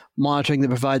monitoring that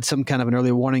provides some kind of an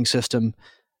early warning system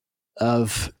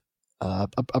of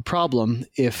a problem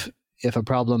if a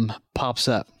problem pops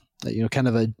up. Kind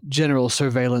of a general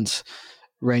surveillance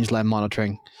rangeland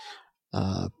monitoring.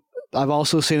 I've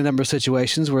also seen a number of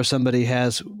situations where somebody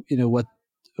has,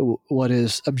 what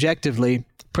is objectively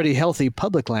pretty healthy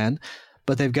public land,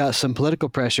 but they've got some political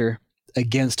pressure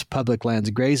against public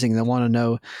lands grazing. They want to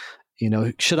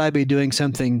know, should I be doing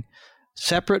something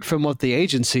separate from what the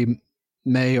agency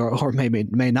may or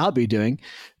may not be doing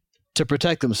to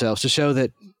protect themselves, to show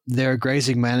that their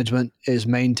grazing management is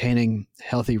maintaining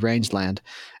healthy rangeland.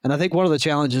 And I think one of the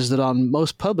challenges that on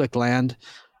most public land,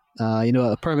 a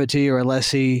permittee or a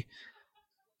lessee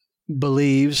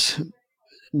believes,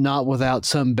 not without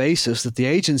some basis, that the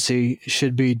agency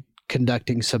should be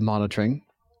conducting some monitoring.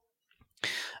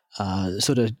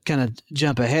 So to kind of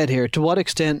jump ahead here, to what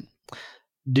extent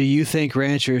do you think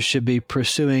ranchers should be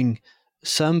pursuing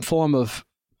some form of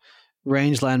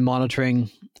rangeland monitoring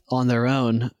on their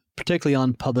own, particularly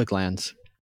on public lands?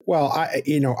 Well,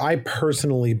 I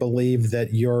personally believe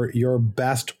that your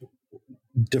best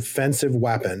defensive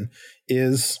weapon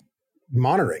is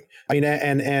monitoring.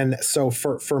 And so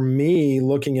for me,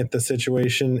 looking at the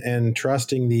situation and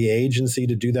trusting the agency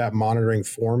to do that monitoring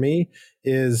for me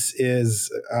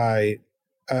is a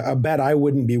bet I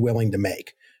wouldn't be willing to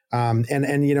make.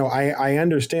 I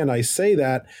understand. I say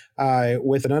that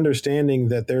with an understanding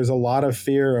that there's a lot of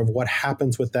fear of what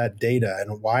happens with that data,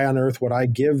 and why on earth would I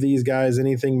give these guys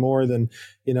anything more than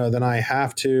I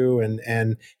have to,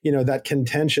 and that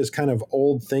contentious kind of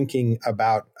old thinking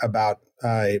about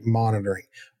monitoring.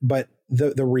 But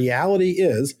the reality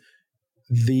is,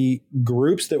 the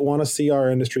groups that want to see our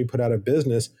industry put out of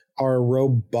business are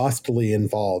robustly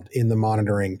involved in the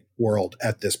monitoring world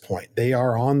at this point. They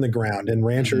are on the ground, and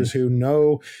ranchers who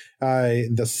know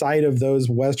the site of those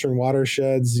western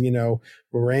watersheds,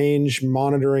 range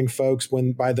monitoring folks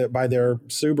when by their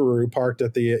Subaru parked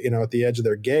at the at the edge of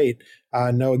their gate,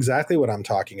 know exactly what I'm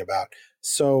talking about.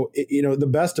 So the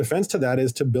best defense to that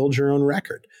is to build your own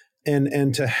record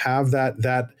and to have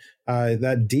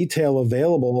that detail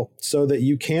available so that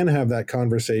you can have that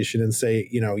conversation and say,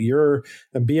 your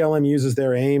BLM uses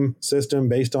their AIM system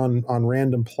based on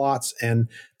random plots, and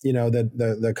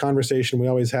the conversation we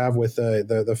always have with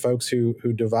the folks who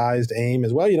devised AIM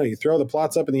as well. You throw the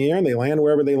plots up in the air and they land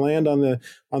wherever they land on the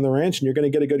ranch, and you're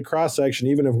going to get a good cross section,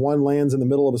 even if one lands in the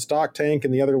middle of a stock tank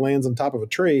and the other lands on top of a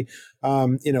tree.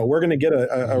 We're going to get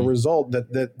a result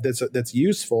that's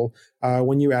useful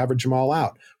when you average them all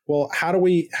out. Well, how do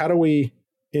we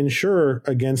ensure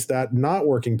against that not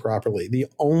working properly? The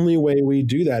only way we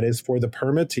do that is for the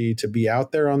permittee to be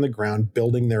out there on the ground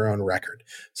building their own record,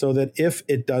 so that if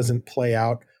it doesn't play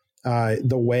out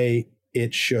the way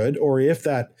it should, or if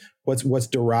that what's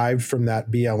derived from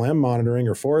that BLM monitoring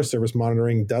or Forest Service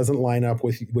monitoring doesn't line up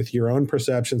with your own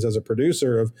perceptions as a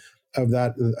producer of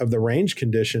the range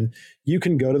condition, you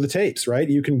can go to the tapes, right?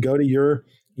 You can go to your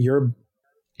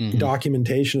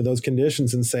documentation of those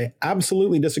conditions and say,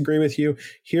 absolutely disagree with you.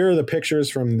 Here are the pictures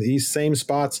from these same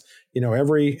spots,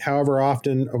 every however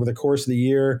often over the course of the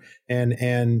year.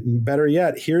 And better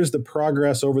yet, here's the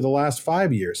progress over the last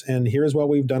 5 years. And here's what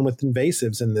we've done with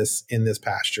invasives in this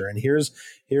pasture. And here's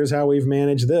how we've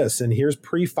managed this. And here's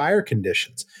pre-fire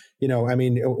conditions.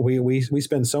 We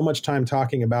spend so much time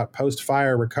talking about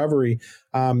post-fire recovery,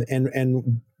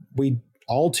 and we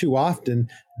all too often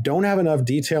don't have enough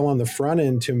detail on the front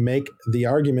end to make the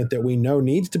argument that we know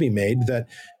needs to be made that,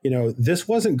 this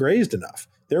wasn't grazed enough.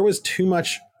 There was too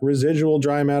much residual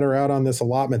dry matter out on this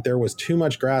allotment. There was too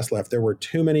much grass left. There were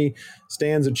too many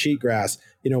stands of cheatgrass.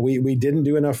 We didn't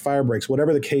do enough fire breaks,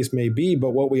 whatever the case may be.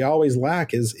 But what we always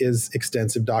lack is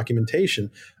extensive documentation.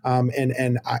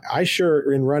 And I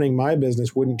sure, in running my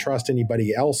business, wouldn't trust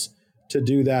anybody else to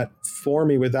do that for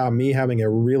me without me having a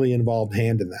really involved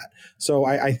hand in that. So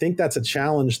I think that's a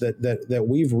challenge that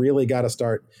we've really got to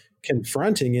start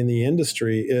confronting in the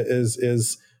industry,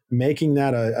 is making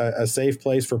that a safe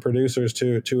place for producers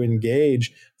to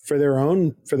engage for their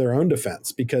own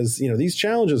defense, because these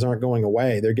challenges aren't going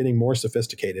away. They're getting more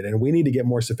sophisticated, and we need to get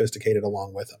more sophisticated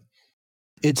along with them.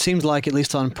 It seems like, at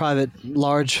least on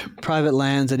large private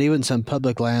lands and even some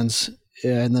public lands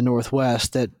in the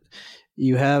Northwest, that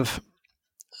you have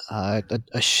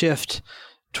a shift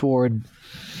toward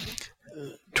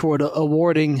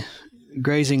awarding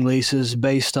grazing leases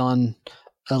based on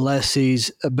a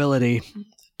lessee's ability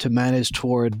to manage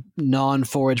toward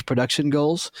non-forage production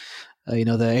goals.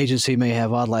 The agency may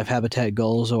have wildlife habitat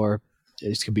goals, or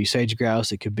it could be sage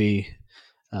grouse, it could be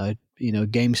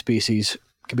game species,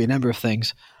 it could be a number of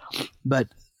things, but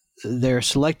they're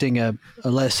selecting a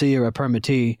lessee or a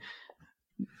permittee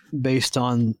based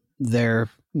on their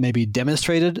maybe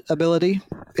demonstrated ability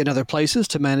in other places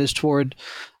to manage toward,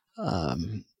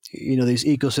 these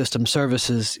ecosystem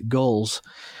services goals.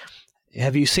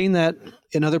 Have you seen that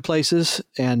in other places?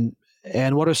 And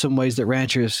what are some ways that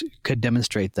ranchers could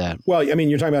demonstrate that? Well,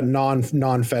 you're talking about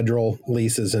non-federal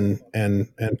leases and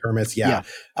permits. Yeah.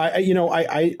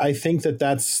 I think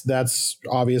that's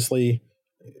obviously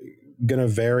going to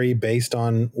vary based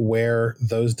on where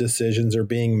those decisions are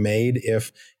being made.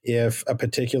 If a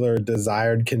particular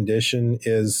desired condition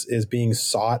is being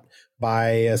sought by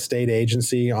a state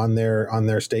agency on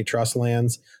their state trust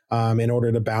lands, in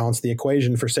order to balance the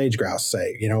equation for sage grouse,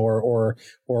 say, or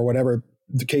whatever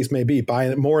the case may be.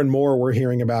 By more and more, we're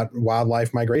hearing about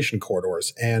wildlife migration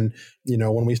corridors. And,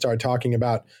 when we start talking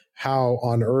about how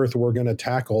on earth we're going to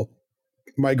tackle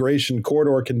migration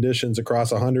corridor conditions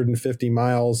across 150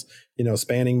 miles,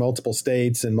 spanning multiple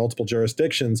states and multiple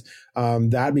jurisdictions,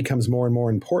 that becomes more and more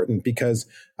important, because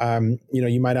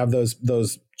you might have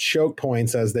those choke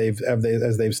points as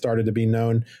they've started to be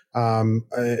known,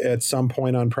 at some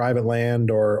point on private land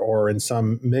or in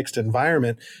some mixed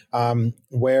environment,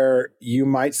 where you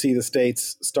might see the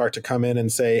states start to come in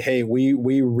and say, hey,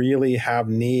 we really have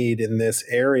need in this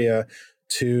area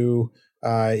to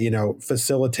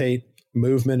facilitate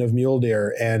movement of mule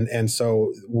deer. And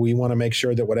so we want to make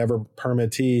sure that whatever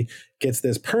permittee gets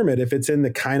this permit, if it's in the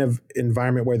kind of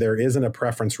environment where there isn't a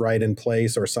preference right in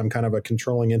place or some kind of a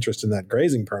controlling interest in that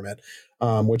grazing permit,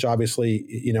 which obviously,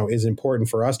 is important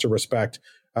for us to respect,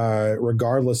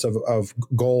 regardless of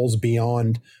goals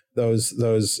beyond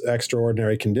those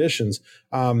extraordinary conditions.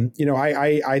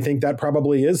 I think that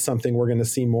probably is something we're going to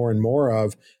see more and more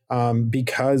of,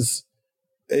 because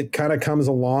it kind of comes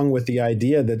along with the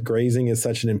idea that grazing is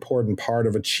such an important part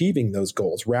of achieving those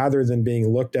goals, rather than being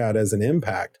looked at as an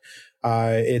impact.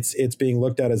 It's being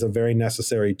looked at as a very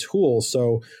necessary tool.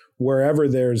 So wherever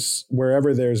there's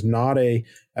not a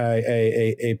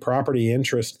property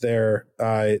interest there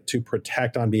to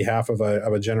protect on behalf of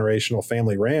a generational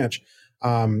family ranch,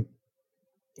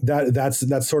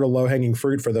 that's sort of low-hanging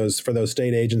fruit for those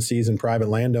state agencies and private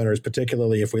landowners,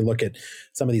 particularly if we look at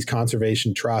some of these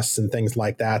conservation trusts and things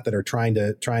like that are trying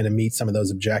to meet some of those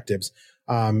objectives.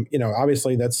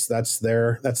 Obviously that's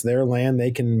their land.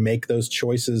 They can make those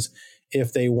choices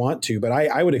if they want to, but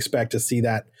I would expect to see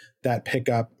that pick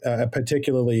up,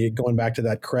 particularly going back to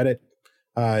that credit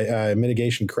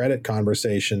mitigation credit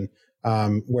conversation,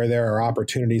 where there are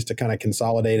opportunities to kind of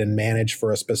consolidate and manage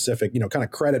for a specific, kind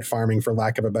of credit farming, for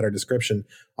lack of a better description,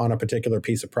 on a particular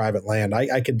piece of private land.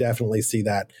 I could definitely see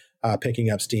that picking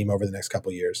up steam over the next couple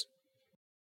of years.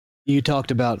 You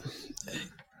talked about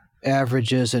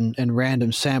averages and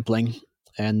random sampling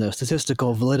and the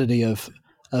statistical validity of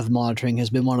of monitoring has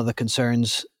been one of the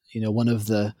concerns, one of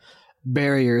the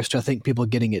barriers to, I think, people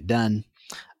getting it done.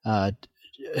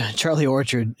 Charlie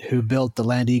Orchard, who built the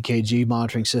land EKG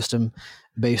monitoring system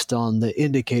based on the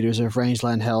indicators of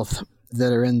rangeland health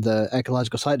that are in the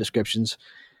ecological site descriptions,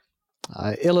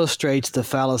 illustrates the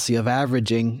fallacy of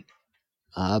averaging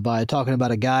by talking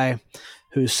about a guy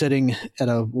who's sitting at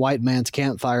a white man's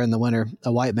campfire in the winter.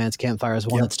 A white man's campfire is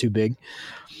one that's too big.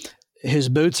 His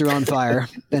boots are on fire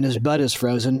and his butt is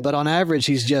frozen, but on average,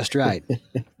 he's just right.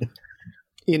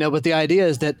 But the idea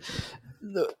is that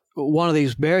one of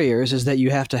these barriers is that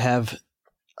you have to have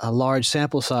large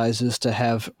sample sizes to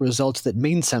have results that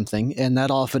mean something, and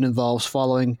that often involves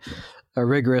following a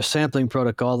rigorous sampling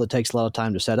protocol that takes a lot of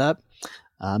time to set up,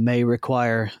 may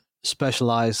require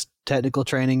specialized technical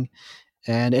training,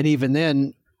 and even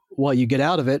then, what you get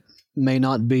out of it may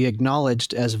not be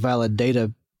acknowledged as valid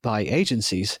data by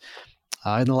agencies.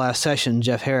 In the last session,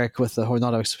 Jeff Herrick with the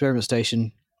Coronado Experiment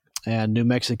Station and New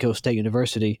Mexico State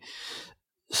University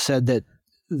said that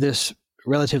this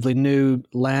relatively new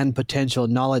land potential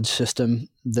knowledge system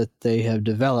that they have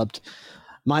developed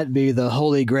might be the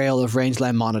holy grail of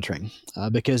rangeland monitoring,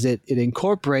 because it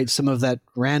incorporates some of that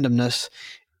randomness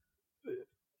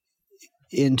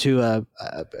into a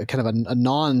kind of a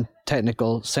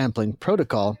non-technical sampling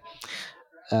protocol.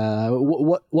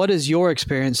 What is your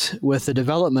experience with the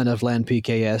development of land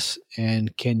PKS,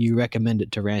 and can you recommend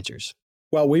it to ranchers?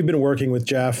 Well, we've been working with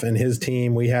Jeff and his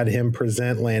team. We had him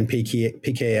present land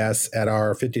PKS at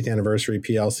our 50th anniversary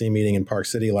PLC meeting in Park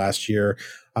City last year.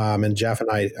 And Jeff and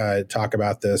I talk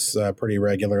about this pretty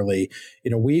regularly.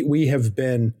 We have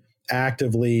been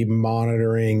actively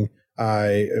monitoring,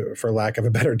 for lack of a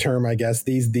better term, I guess,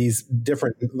 these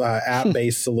different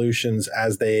app-based solutions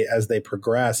as they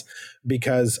progress,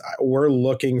 because we're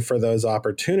looking for those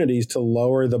opportunities to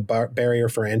lower the barrier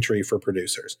for entry for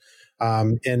producers.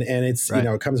 And it's, right.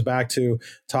 It comes back to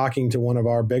talking to one of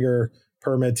our bigger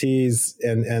permittees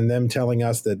and them telling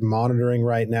us that monitoring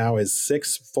right now is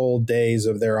 6 full days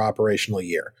of their operational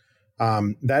year.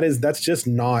 That's just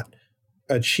not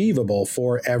achievable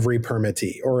for every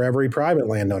permittee or every private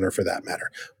landowner for that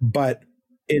matter. But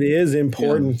it is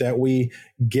important that we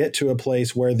get to a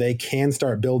place where they can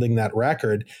start building that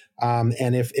record.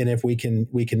 And if we can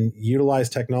utilize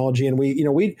technology, and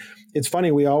it's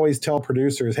funny, we always tell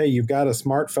producers, hey, you've got a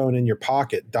smartphone in your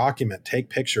pocket, document, take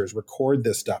pictures, record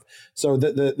this stuff. So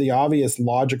the obvious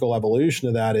logical evolution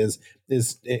of that is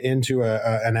into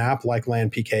an app like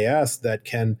Land PKS that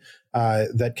can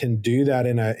do that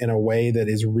in a way that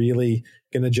is really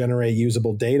going to generate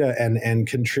usable data and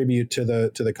contribute to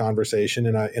the conversation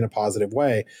in a positive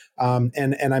way.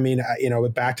 And I mean,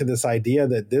 back to this idea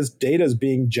that this data is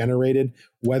being generated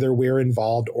whether we're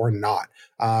involved or not.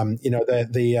 The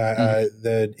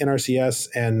NRCS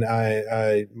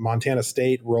and Montana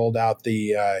State rolled out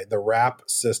the RAP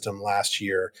system last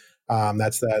year.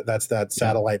 That's that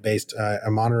satellite-based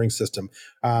monitoring system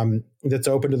that's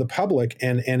open to the public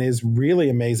and is really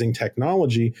amazing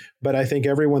technology. But I think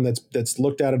everyone that's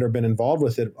looked at it or been involved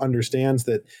with it understands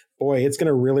that, boy, it's going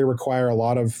to really require a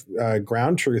lot of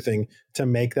ground truthing to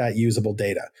make that usable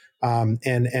data.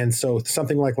 And so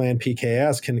something like Land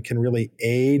PKS can really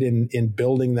aid in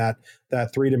building that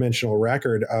three-dimensional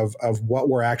record of what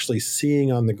we're actually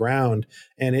seeing on the ground,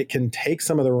 and it can take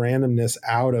some of the randomness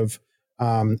out of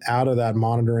that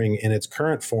monitoring in its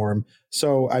current form.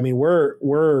 So, I mean,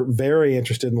 we're very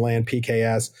interested in Land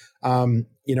PKS.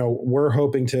 We're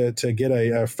hoping to get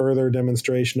a further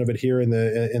demonstration of it here in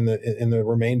the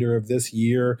remainder of this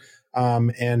year.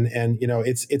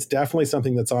 It's definitely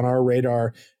something that's on our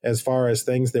radar as far as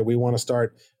things that we want to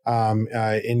start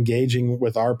engaging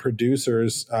with our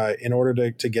producers in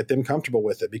order to get them comfortable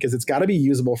with it, because it's got to be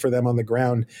usable for them on the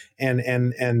ground.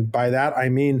 And by that, I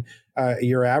mean,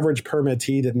 your average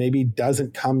permittee that maybe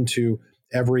doesn't come to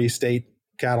every state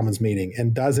cattlemen's meeting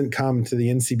and doesn't come to the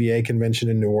NCBA convention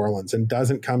in New Orleans and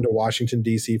doesn't come to Washington,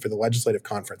 D.C. for the legislative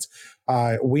conference.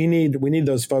 We need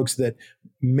those folks that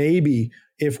maybe,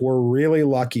 if we're really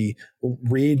lucky,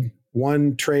 read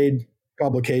one trade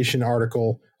publication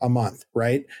article a month,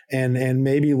 right? And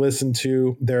maybe listen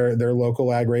to their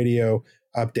local ag radio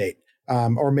update.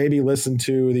 Or maybe listen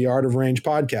to the Art of Range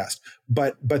podcast,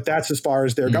 but that's as far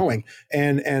as they're going.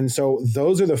 And so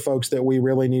those are the folks that we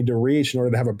really need to reach in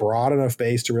order to have a broad enough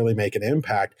base to really make an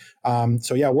impact.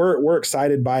 So yeah, we're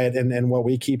excited by it. And what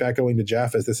we keep echoing to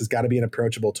Jeff is this has got to be an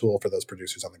approachable tool for those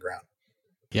producers on the ground.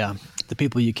 Yeah. The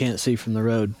people you can't see from the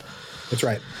road. That's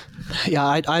right.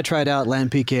 Yeah, I tried out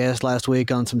Land PKS last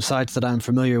week on some sites that I'm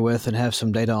familiar with and have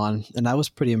some data on, and I was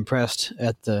pretty impressed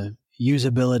at the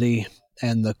usability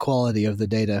and the quality of the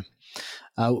data.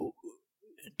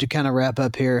 to kind of wrap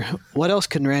up here, what else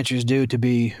can ranchers do to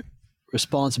be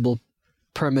responsible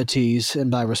permittees?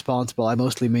 And by responsible, I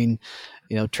mostly mean,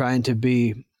 trying to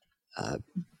be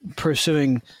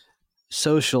pursuing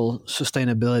social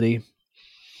sustainability,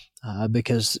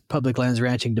 because public lands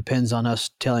ranching depends on us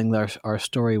telling our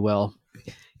story well.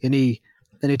 Any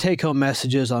take-home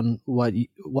messages on what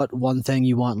one thing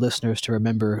you want listeners to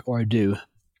remember or do?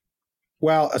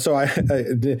 Well, so I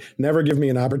never give me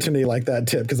an opportunity like that,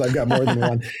 Tip, because I've got more than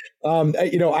one.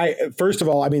 First of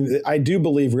all, I do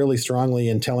believe really strongly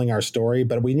in telling our story,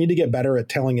 but we need to get better at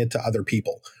telling it to other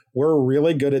people. We're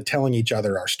really good at telling each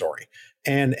other our story.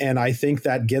 And I think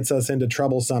that gets us into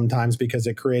trouble sometimes because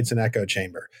it creates an echo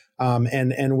chamber.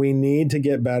 And we need to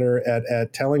get better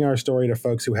at telling our story to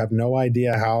folks who have no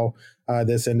idea how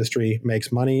this industry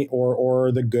makes money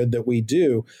or the good that we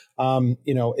do.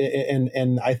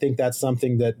 And I think that's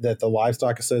something that the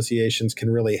livestock associations can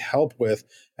really help with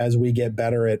as we get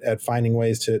better at finding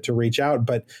ways to reach out.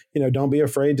 But, don't be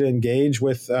afraid to engage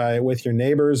with your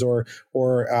neighbors or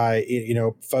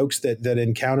folks that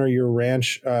encounter your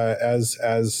ranch as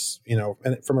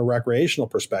from a recreational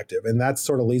perspective. And that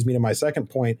sort of leads me to my second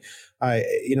point.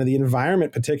 The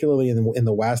environment, particularly in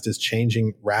the West, is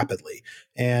changing rapidly.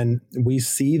 And we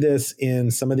see this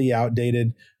in some of the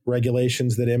outdated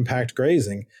regulations that impact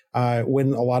grazing.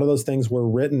 When a lot of those things were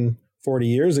written 40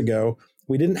 years ago,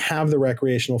 we didn't have the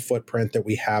recreational footprint that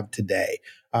we have today.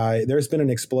 There's been an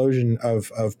explosion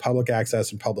of public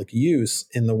access and public use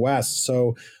in the West.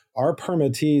 So our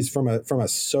permittees, from a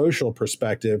social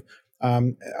perspective,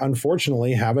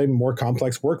 unfortunately have a more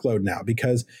complex workload now,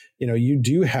 because you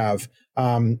do have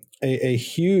a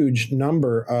huge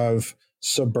number of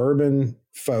suburban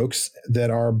folks that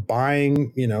are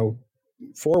buying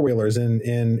four-wheelers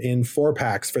in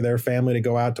 4-packs for their family to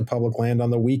go out to public land on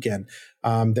the weekend.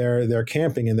 They're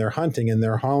camping and they're hunting and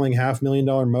they're hauling $500,000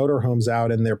 motorhomes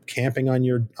out and they're camping on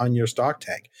your stock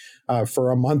tank for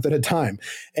a month at a time.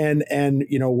 And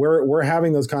we're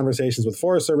having those conversations with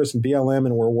Forest Service and BLM,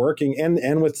 and we're working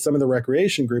and with some of the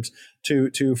recreation groups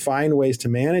to find ways to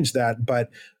manage that. But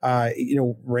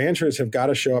ranchers have got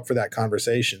to show up for that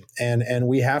conversation, and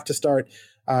we have to start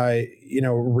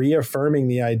reaffirming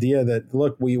the idea that,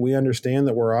 look, we understand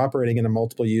that we're operating in a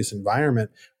multiple use environment.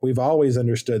 We've always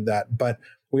understood that, but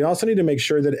we also need to make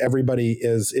sure that everybody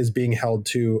is being held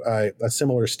to a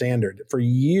similar standard. For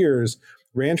years,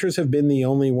 ranchers have been the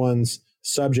only ones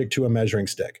subject to a measuring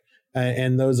stick.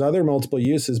 And those other multiple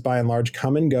uses, by and large,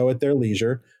 come and go at their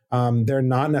leisure. They're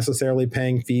not necessarily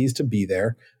paying fees to be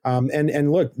there.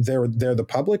 And look, they're the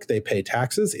public. They pay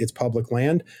taxes. It's public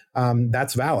land.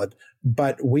 That's valid.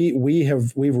 But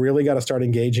we've really got to start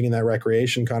engaging in that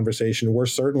recreation conversation. We're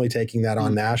certainly taking that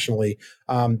on nationally,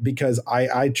 because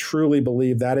I truly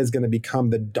believe that is going to become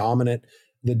the dominant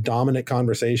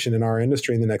conversation in our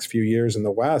industry in the next few years in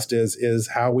the West is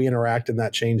how we interact in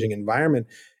that changing environment,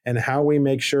 and how we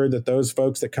make sure that those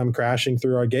folks that come crashing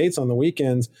through our gates on the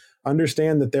weekends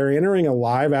understand that they're entering a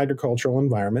live agricultural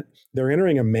environment. They're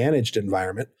entering a managed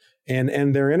environment.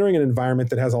 And they're entering an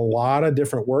environment that has a lot of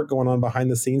different work going on behind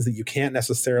the scenes that you can't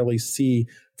necessarily see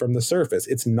from the surface.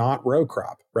 It's not row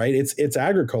crop, right? It's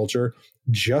agriculture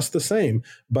just the same,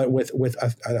 but with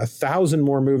 1,000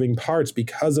 more moving parts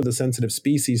because of the sensitive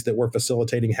species that we're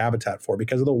facilitating habitat for,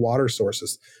 because of the water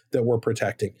sources that we're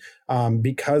protecting,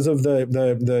 because of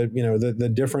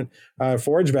the different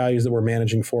forage values that we're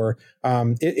managing for.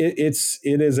 It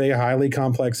is a highly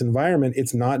complex environment.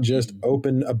 It's not just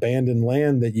open, abandoned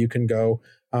land that you can go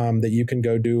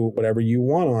do whatever you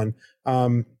want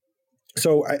on.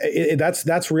 So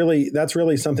that's really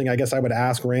something I guess I would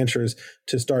ask ranchers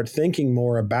to start thinking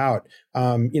more about.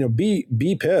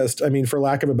 Be pissed. I mean, for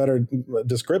lack of a better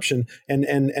description,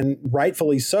 and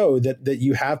rightfully so, that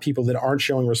you have people that aren't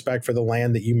showing respect for the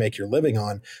land that you make your living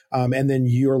on, and then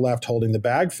you're left holding the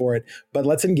bag for it. But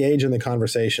let's engage in the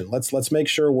conversation. Let's make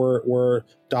sure we're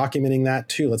documenting that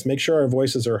too. Let's make sure our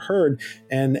voices are heard,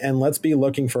 and let's be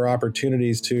looking for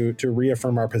opportunities to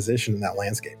reaffirm our position in that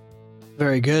landscape.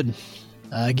 Very good.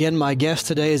 Again, my guest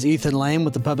today is Ethan Lame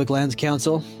with the Public Lands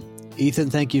Council. Ethan,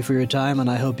 thank you for your time, and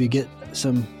I hope you get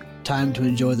some time to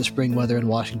enjoy the spring weather in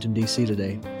Washington, D.C.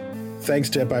 today. Thanks,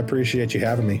 Tip. I appreciate you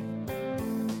having me.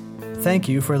 Thank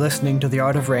you for listening to the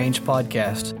Art of Range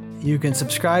podcast. You can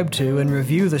subscribe to and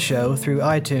review the show through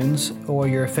iTunes or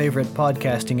your favorite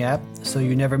podcasting app so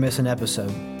you never miss an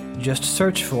episode. Just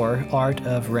search for Art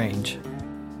of Range.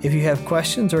 If you have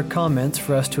questions or comments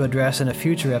for us to address in a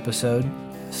future episode,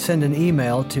 send an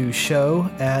email to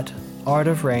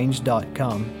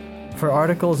show@artofrange.com. For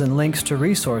articles and links to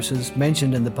resources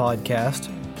mentioned in the podcast,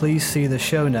 please see the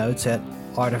show notes at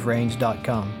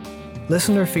artofrange.com.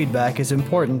 Listener feedback is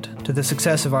important to the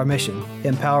success of our mission,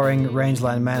 empowering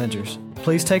rangeland managers.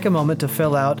 Please take a moment to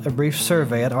fill out a brief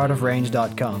survey at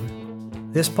artofrange.com.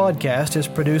 This podcast is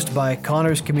produced by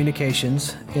Connors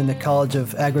Communications in the College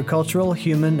of Agricultural,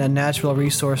 Human, and Natural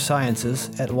Resource Sciences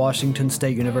at Washington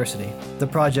State University. The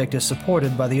project is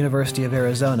supported by the University of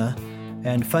Arizona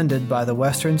and funded by the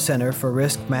Western Center for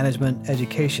Risk Management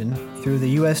Education through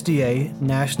the USDA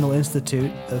National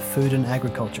Institute of Food and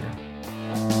Agriculture.